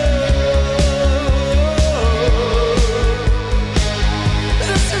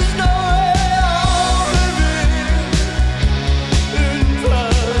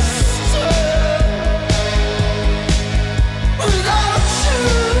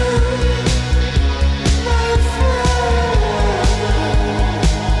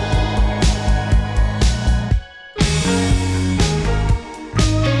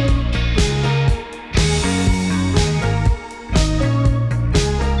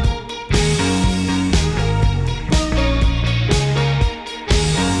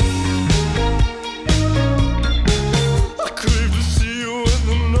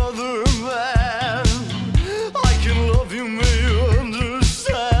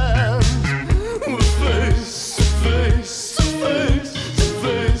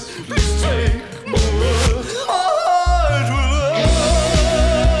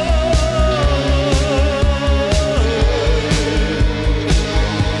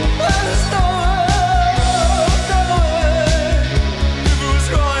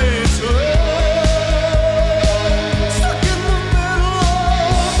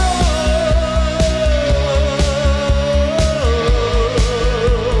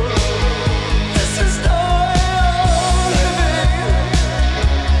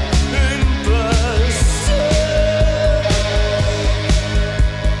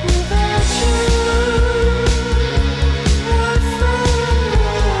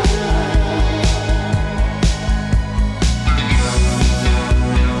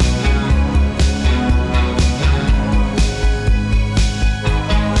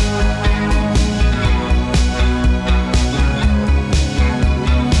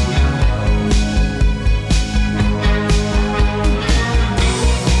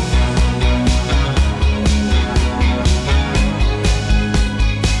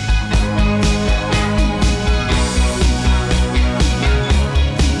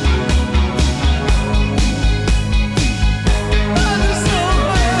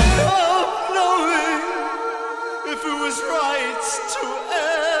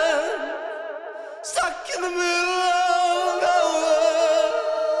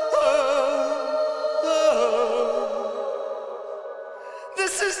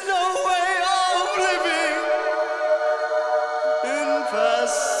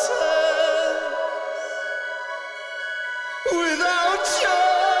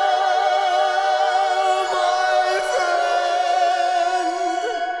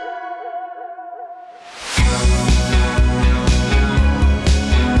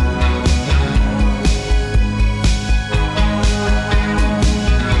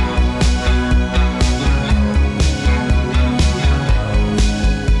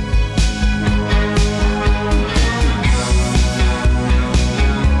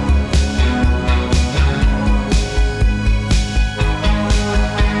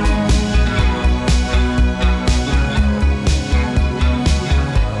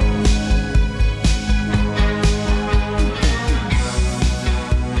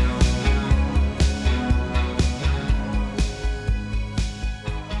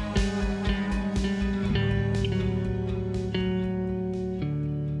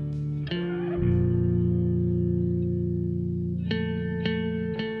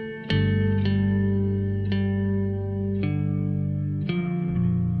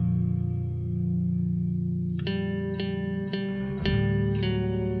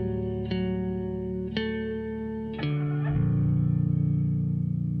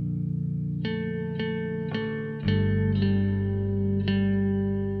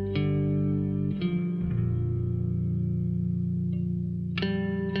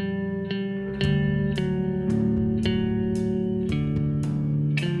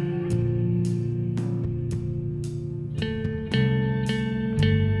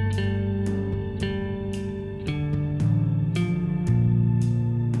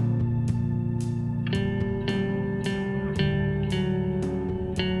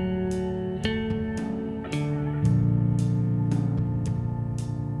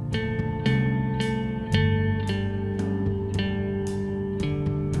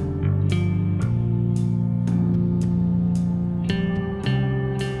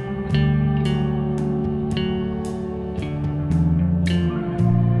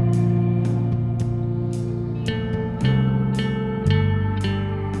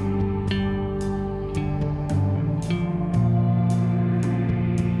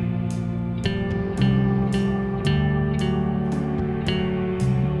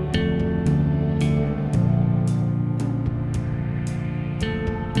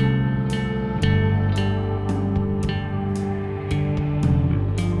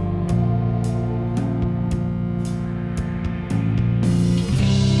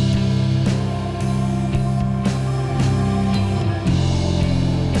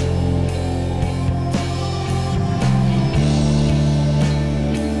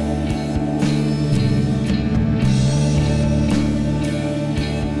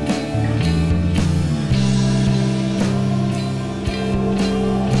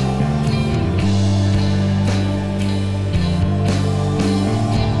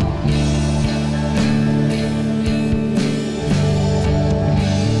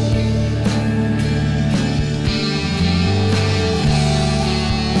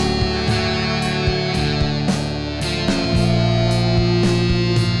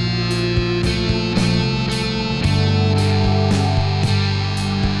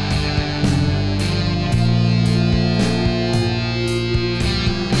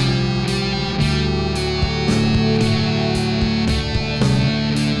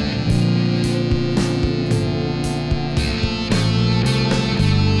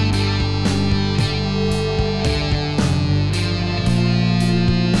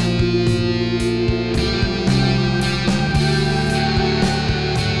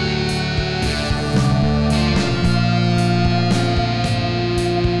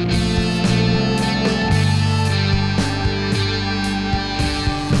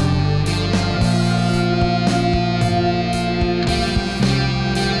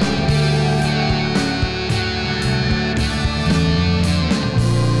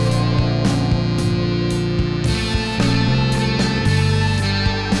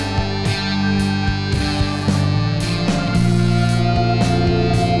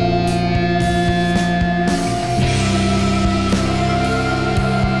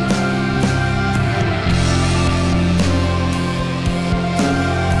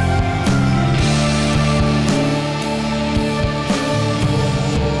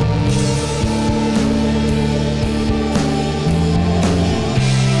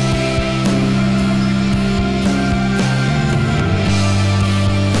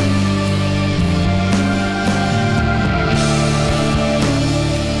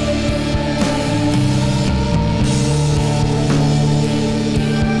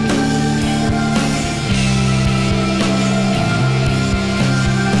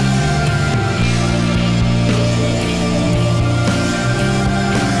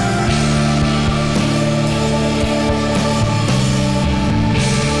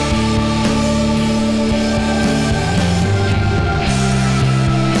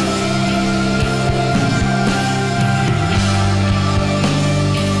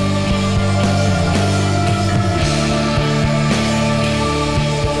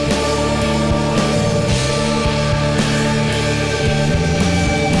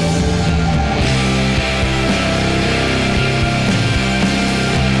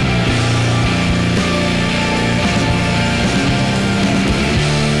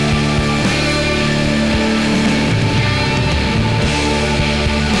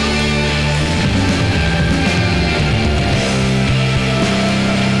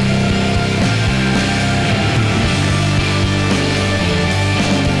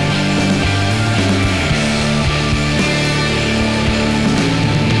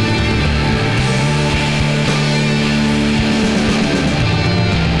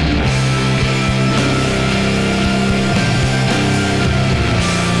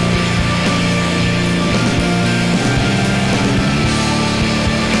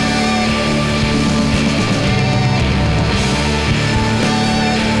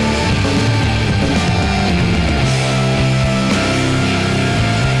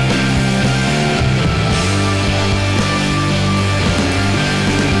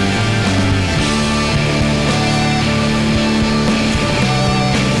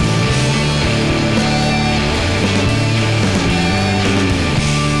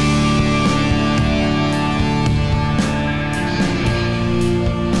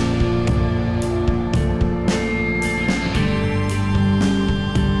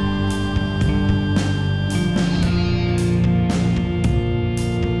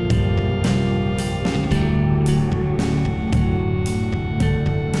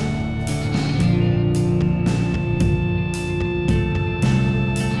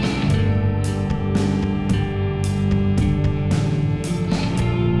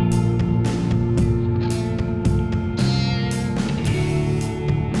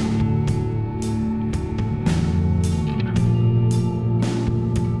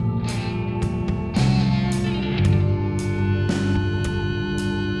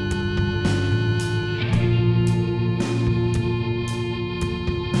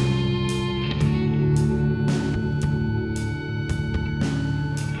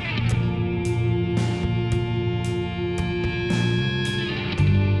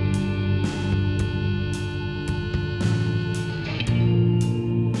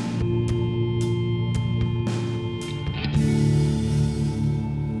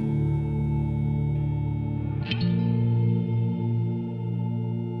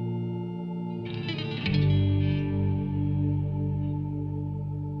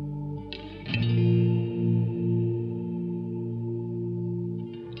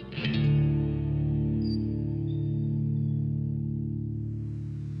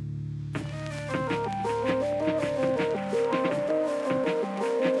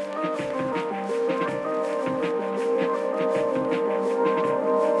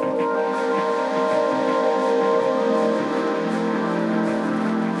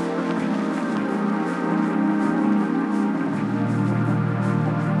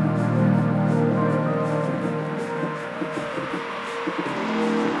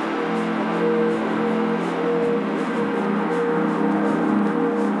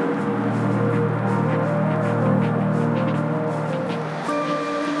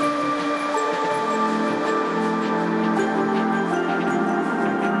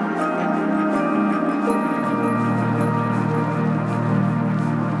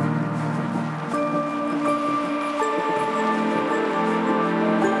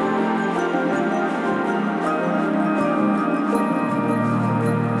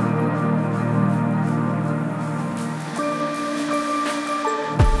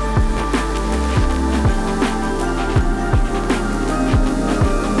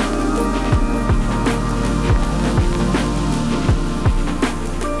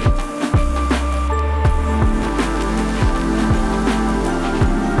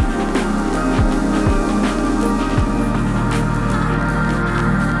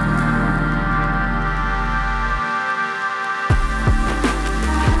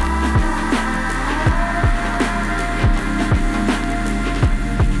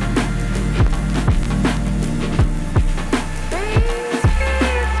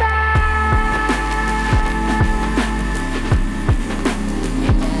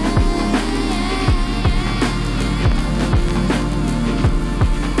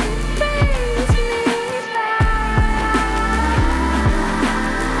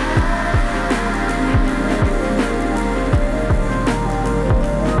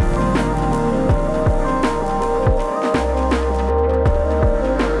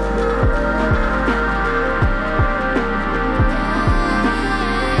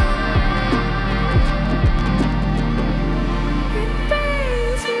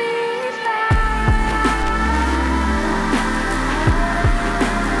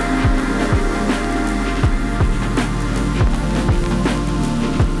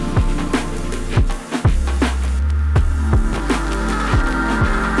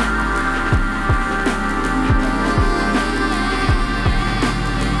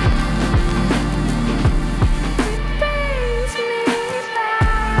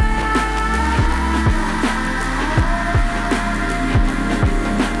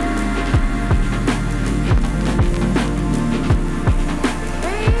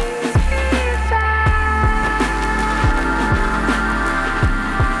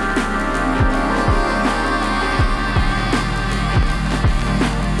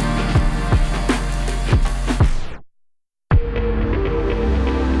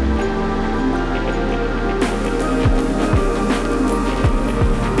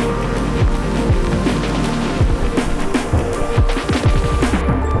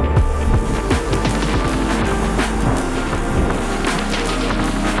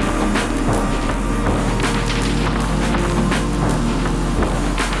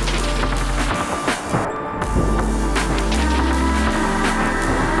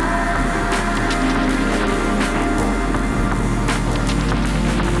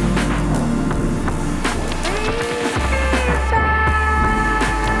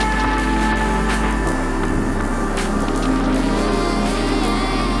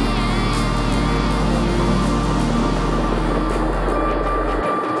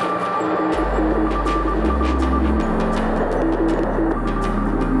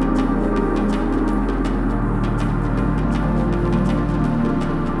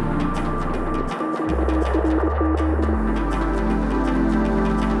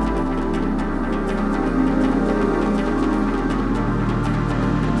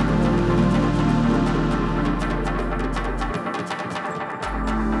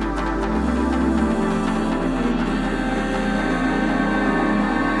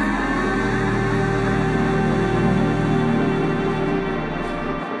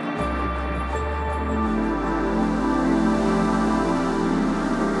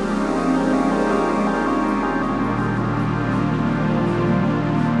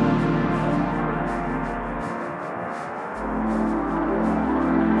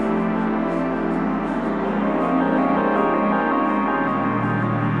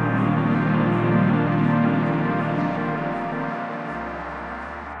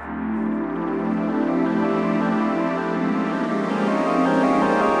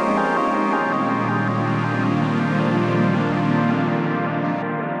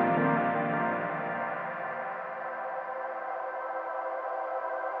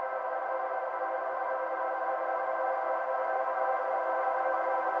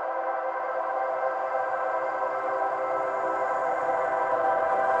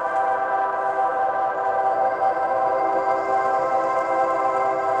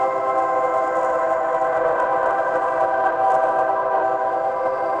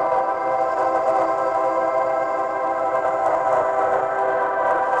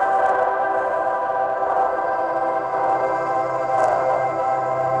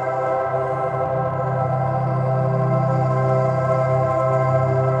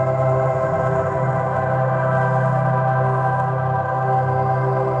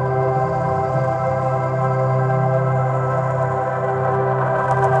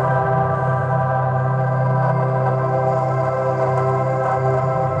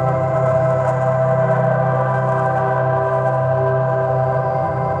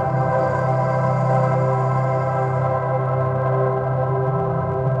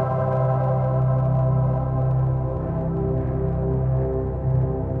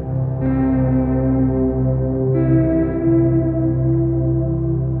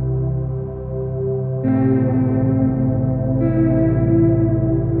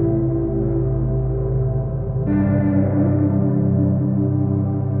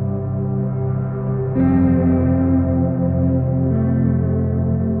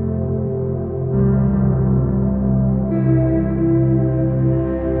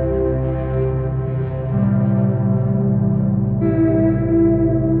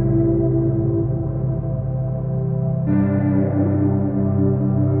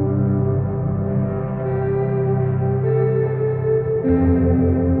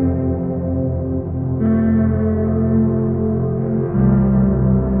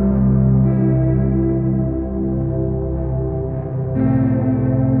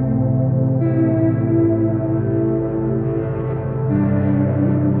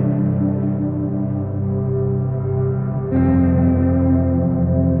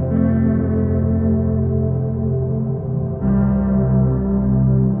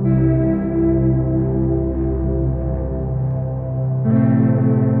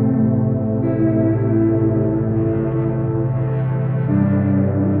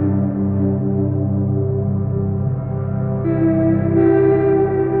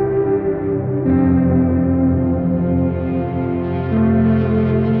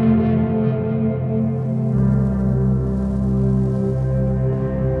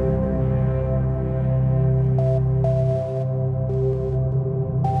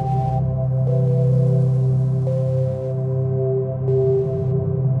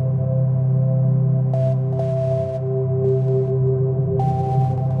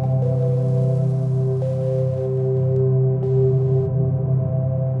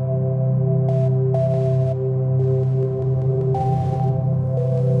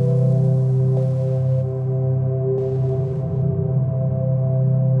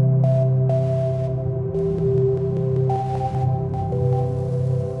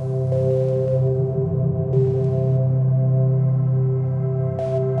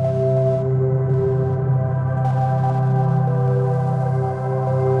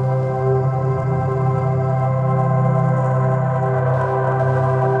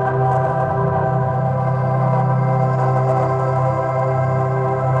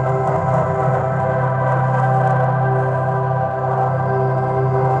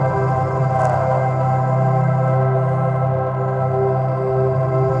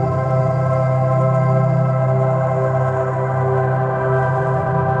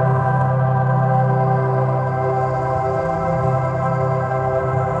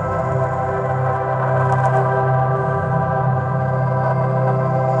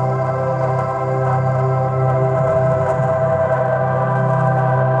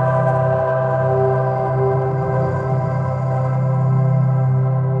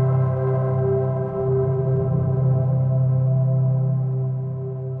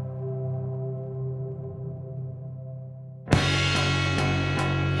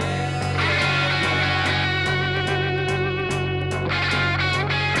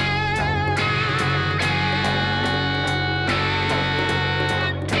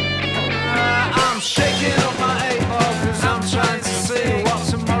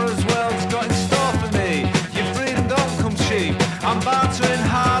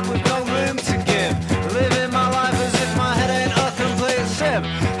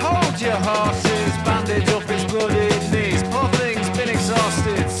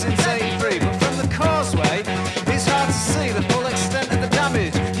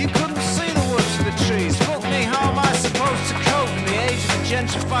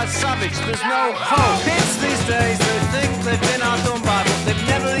 gentrified savage, there's no hope. Kids these days, they think they've been outdone by, but they've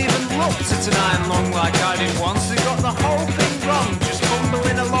never even looked at an iron lung like I did once. They got the whole thing wrong, just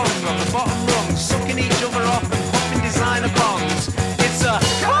bumbling along on the bottom rung, sucking each other off and popping designer bonds. It's a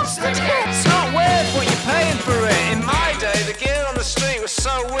constant hit. It's not weird what you're paying for it. In my day, the gear on the street was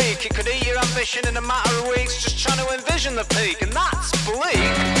so weak, it could eat your ambition in a matter of weeks, just trying to envision the peak, and that's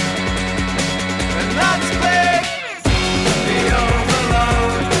bleak. And that's big. The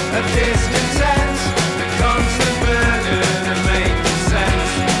overload of discontent, the constant burden of making sense.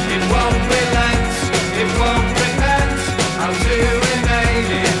 It won't relent, it won't repent, how to remain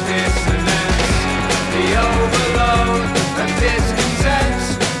in dissonance. The overload of discontent,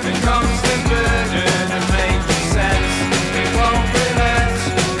 the constant burden of making sense. It won't relent,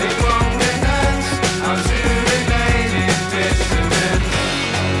 it won't repent, how to remain in dissonance.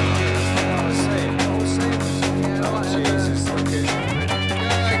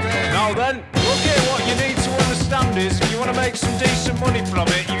 Now then, look here, what you need to understand is, if you want to make some decent money from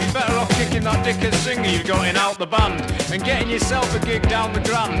it, you'd be better off kicking that dickhead singer you've got in out the band, and getting yourself a gig down the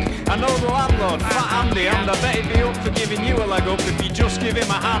Grand. I know the landlord, Fat Andy, and I bet he'd be up for giving you a leg up if you just give him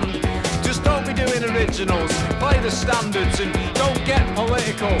a hand. Just don't be doing originals, play the standards, and don't get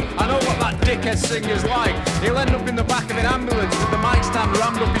political. I know what that dickhead singer's like. He'll end up in the back of an ambulance with the mic stand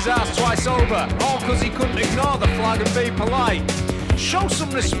rammed up his ass twice over, all because he couldn't ignore the flag and be polite. Show some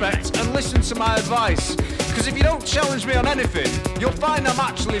respect and listen to my advice, because if you don't challenge me on anything, you'll find I'm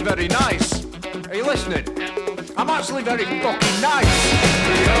actually very nice. Are you listening? I'm actually very fucking nice.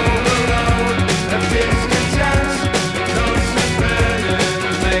 The overload of discontent, the constant burden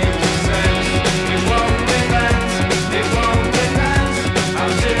of making sense. It won't relent, it won't repent,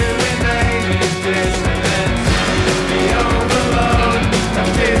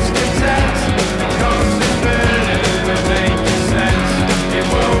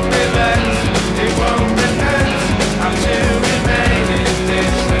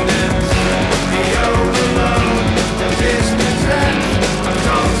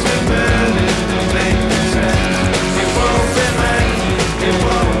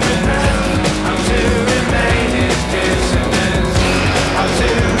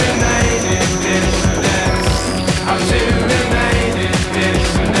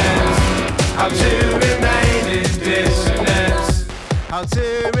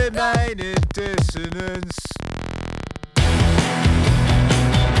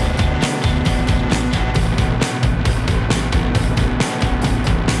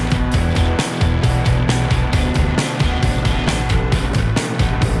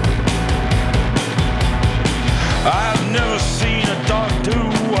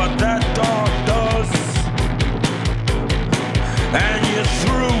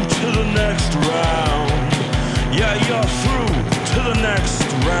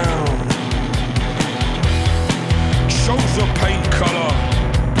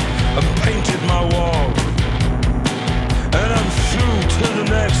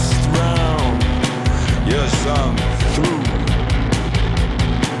 Yes, I'm through.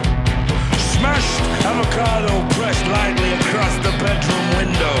 Smashed avocado pressed lightly across the bedroom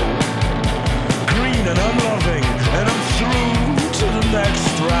window. Green and unloving, and I'm through to the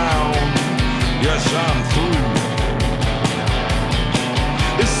next round. Yes, I'm through.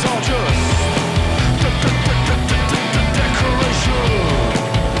 It's all just decoration.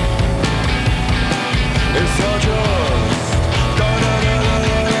 It's all just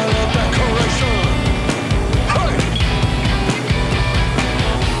decoration. Hey!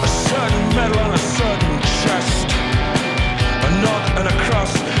 A certain medal on a certain chest, a knot and a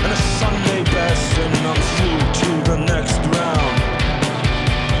cross and a Sunday best, and I'm through to the next round.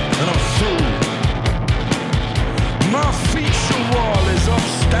 And I'm through. My feature wall is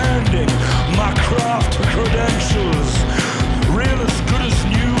upstanding. My craft credentials, real as good as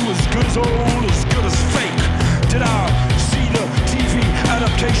new, as good as old, as good as fake. Did I see the TV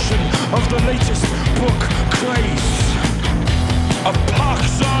adaptation of the latest book craze? A pox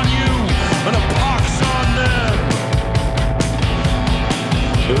on you and a pox on them.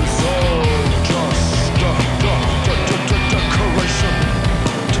 It's all just decoration.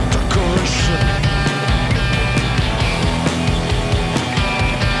 Decoration.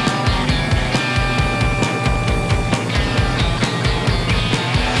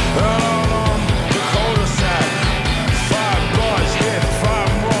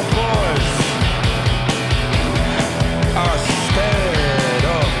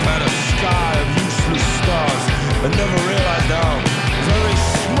 I never realized how very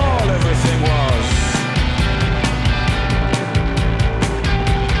small everything was.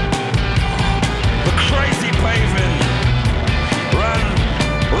 The crazy paving ran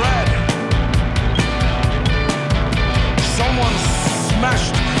red. Someone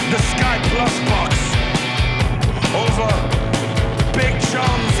smashed the Sky Plus box over Big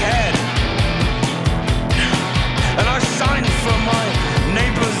John's head. And I signed for my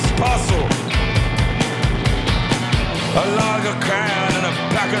neighbor's parcel. A lager can and a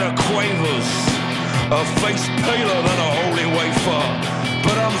packet of Quavers, a face paler than a holy wafer.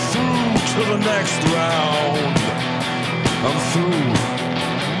 But I'm through to the next round. I'm through.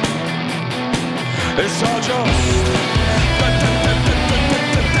 It's all just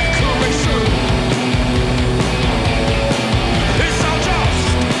decoration. It's all just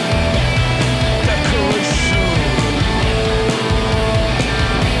decoration.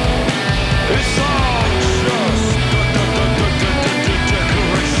 It's all just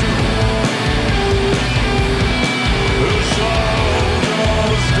decoration. It's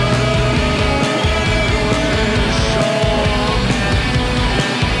all just decoration.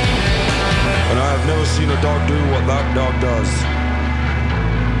 And I have never seen a dog do what that dog does.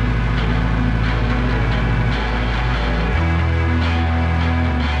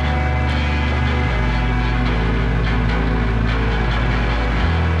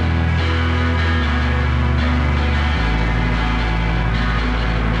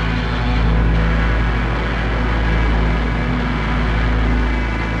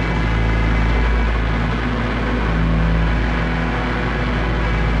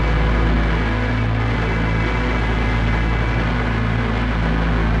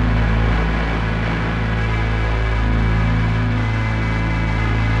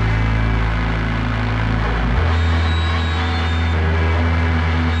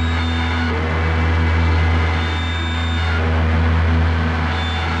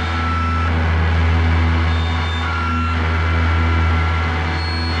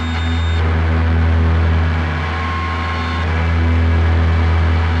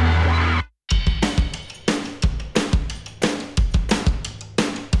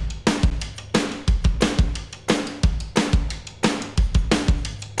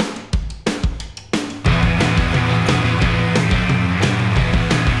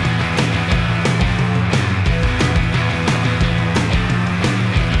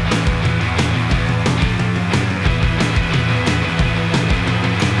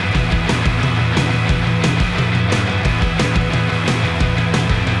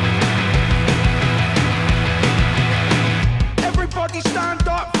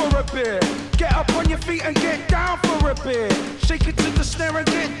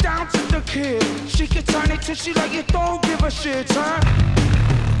 She like you don't give a shit, huh?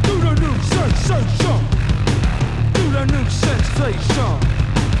 Do the new sensation. Do the new sensation.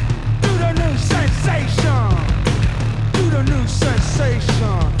 Do the new sensation. Do the new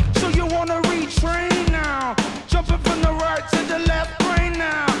sensation. So you wanna retrain now? Jumping from the right to the left brain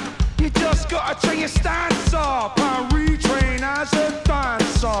now. You just gotta train your stance up and retrain as a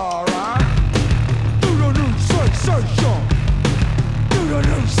dancer, right? Do the new sensation. Do the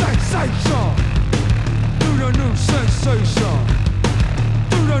new sensation. sensation.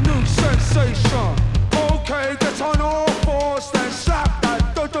 Do the new sensation. Okay, get on all fours, then slap that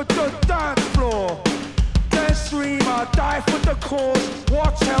dance floor. Then scream, I die for the cause.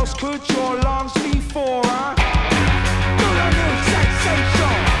 What else could your lungs be for, huh? Do the new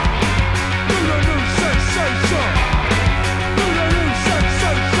sensation. Do the new sensation. Do the new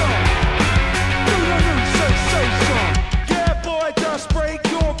sensation. Do the new sensation. Yeah, boy, just break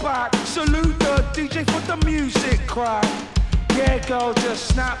your back. Salute the DJ for the music crack. Yeah, girl, just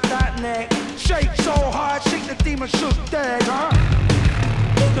snap that neck. Shake so hard, shake the demon shook dead, huh?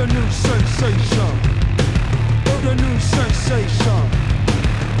 Do the new sensation. Do the new sensation.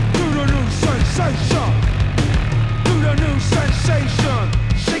 Do the new sensation. Do the new sensation.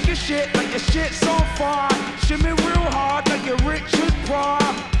 Shake your shit like your shit's on fire. Shimmy real hard like you're Richard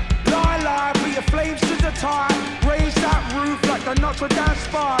Pryor. Lie, put your flames to the top. Raise that roof like the Notre Dame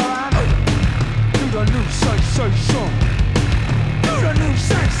spire. Do the new sensation. Do the new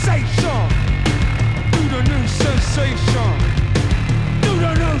sensation. Do the new sensation. Do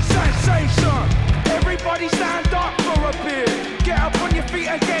the new sensation. Everybody stand up for a bit. Get up on your feet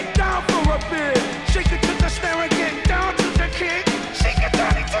and get down for a bit. Shake it to the snare and get down to the kick. Shake it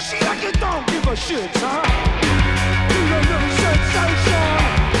down until she like you don't give a shit, huh? Do the new sensation.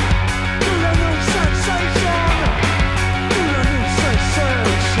 Do the new sensation. Do the new sensation.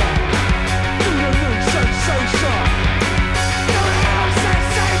 Do the new sensation. Do the new sensation. Do the new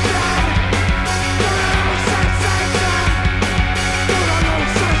sensation. Do the new sensation. Do the new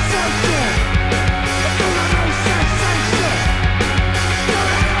sensation. Do the new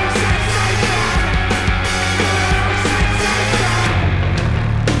sensation.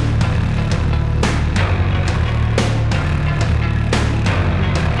 Do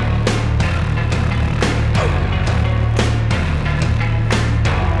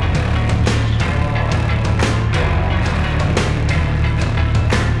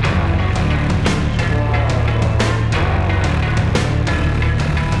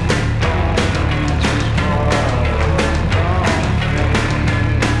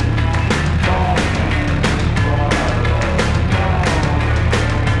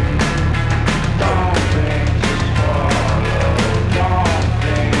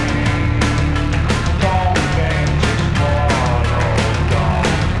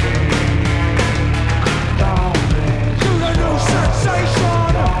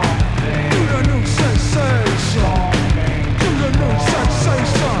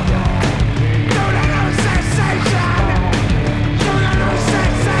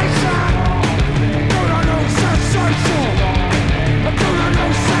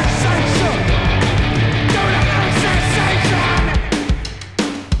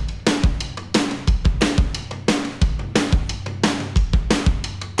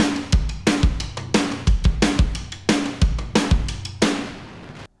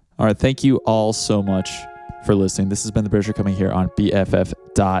All right, thank you all so much for listening. This has been The Bridger coming here on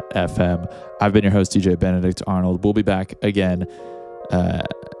BFF.FM. I've been your host, DJ Benedict Arnold. We'll be back again,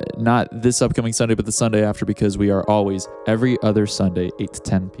 not this upcoming Sunday, but the Sunday after, because we are always every other Sunday, 8 to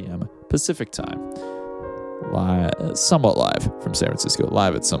 10 p.m. Pacific time. Somewhat live from San Francisco,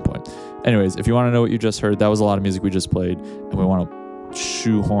 live at some point. Anyways, if you want to know what you just heard, that was a lot of music we just played, and we want to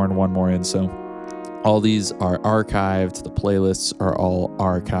shoehorn one more in. So all these are archived. The playlists are all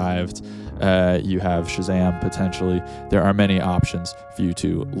archived. You have Shazam, potentially. There are many options for you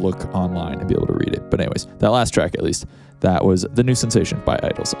to look online and be able to read it. But anyways, that last track, at least, that was The New Sensation by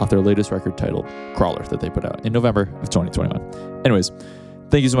Idols off their latest record titled Crawler that they put out in November of 2021. Anyways,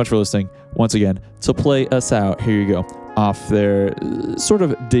 thank you so much for listening. Once again, to play us out, here you go, off their sort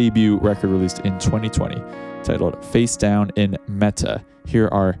of debut record released in 2020 titled Face Down in Meta. Here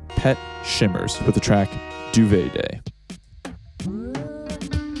are Pet Shimmers with the track Duvet Day.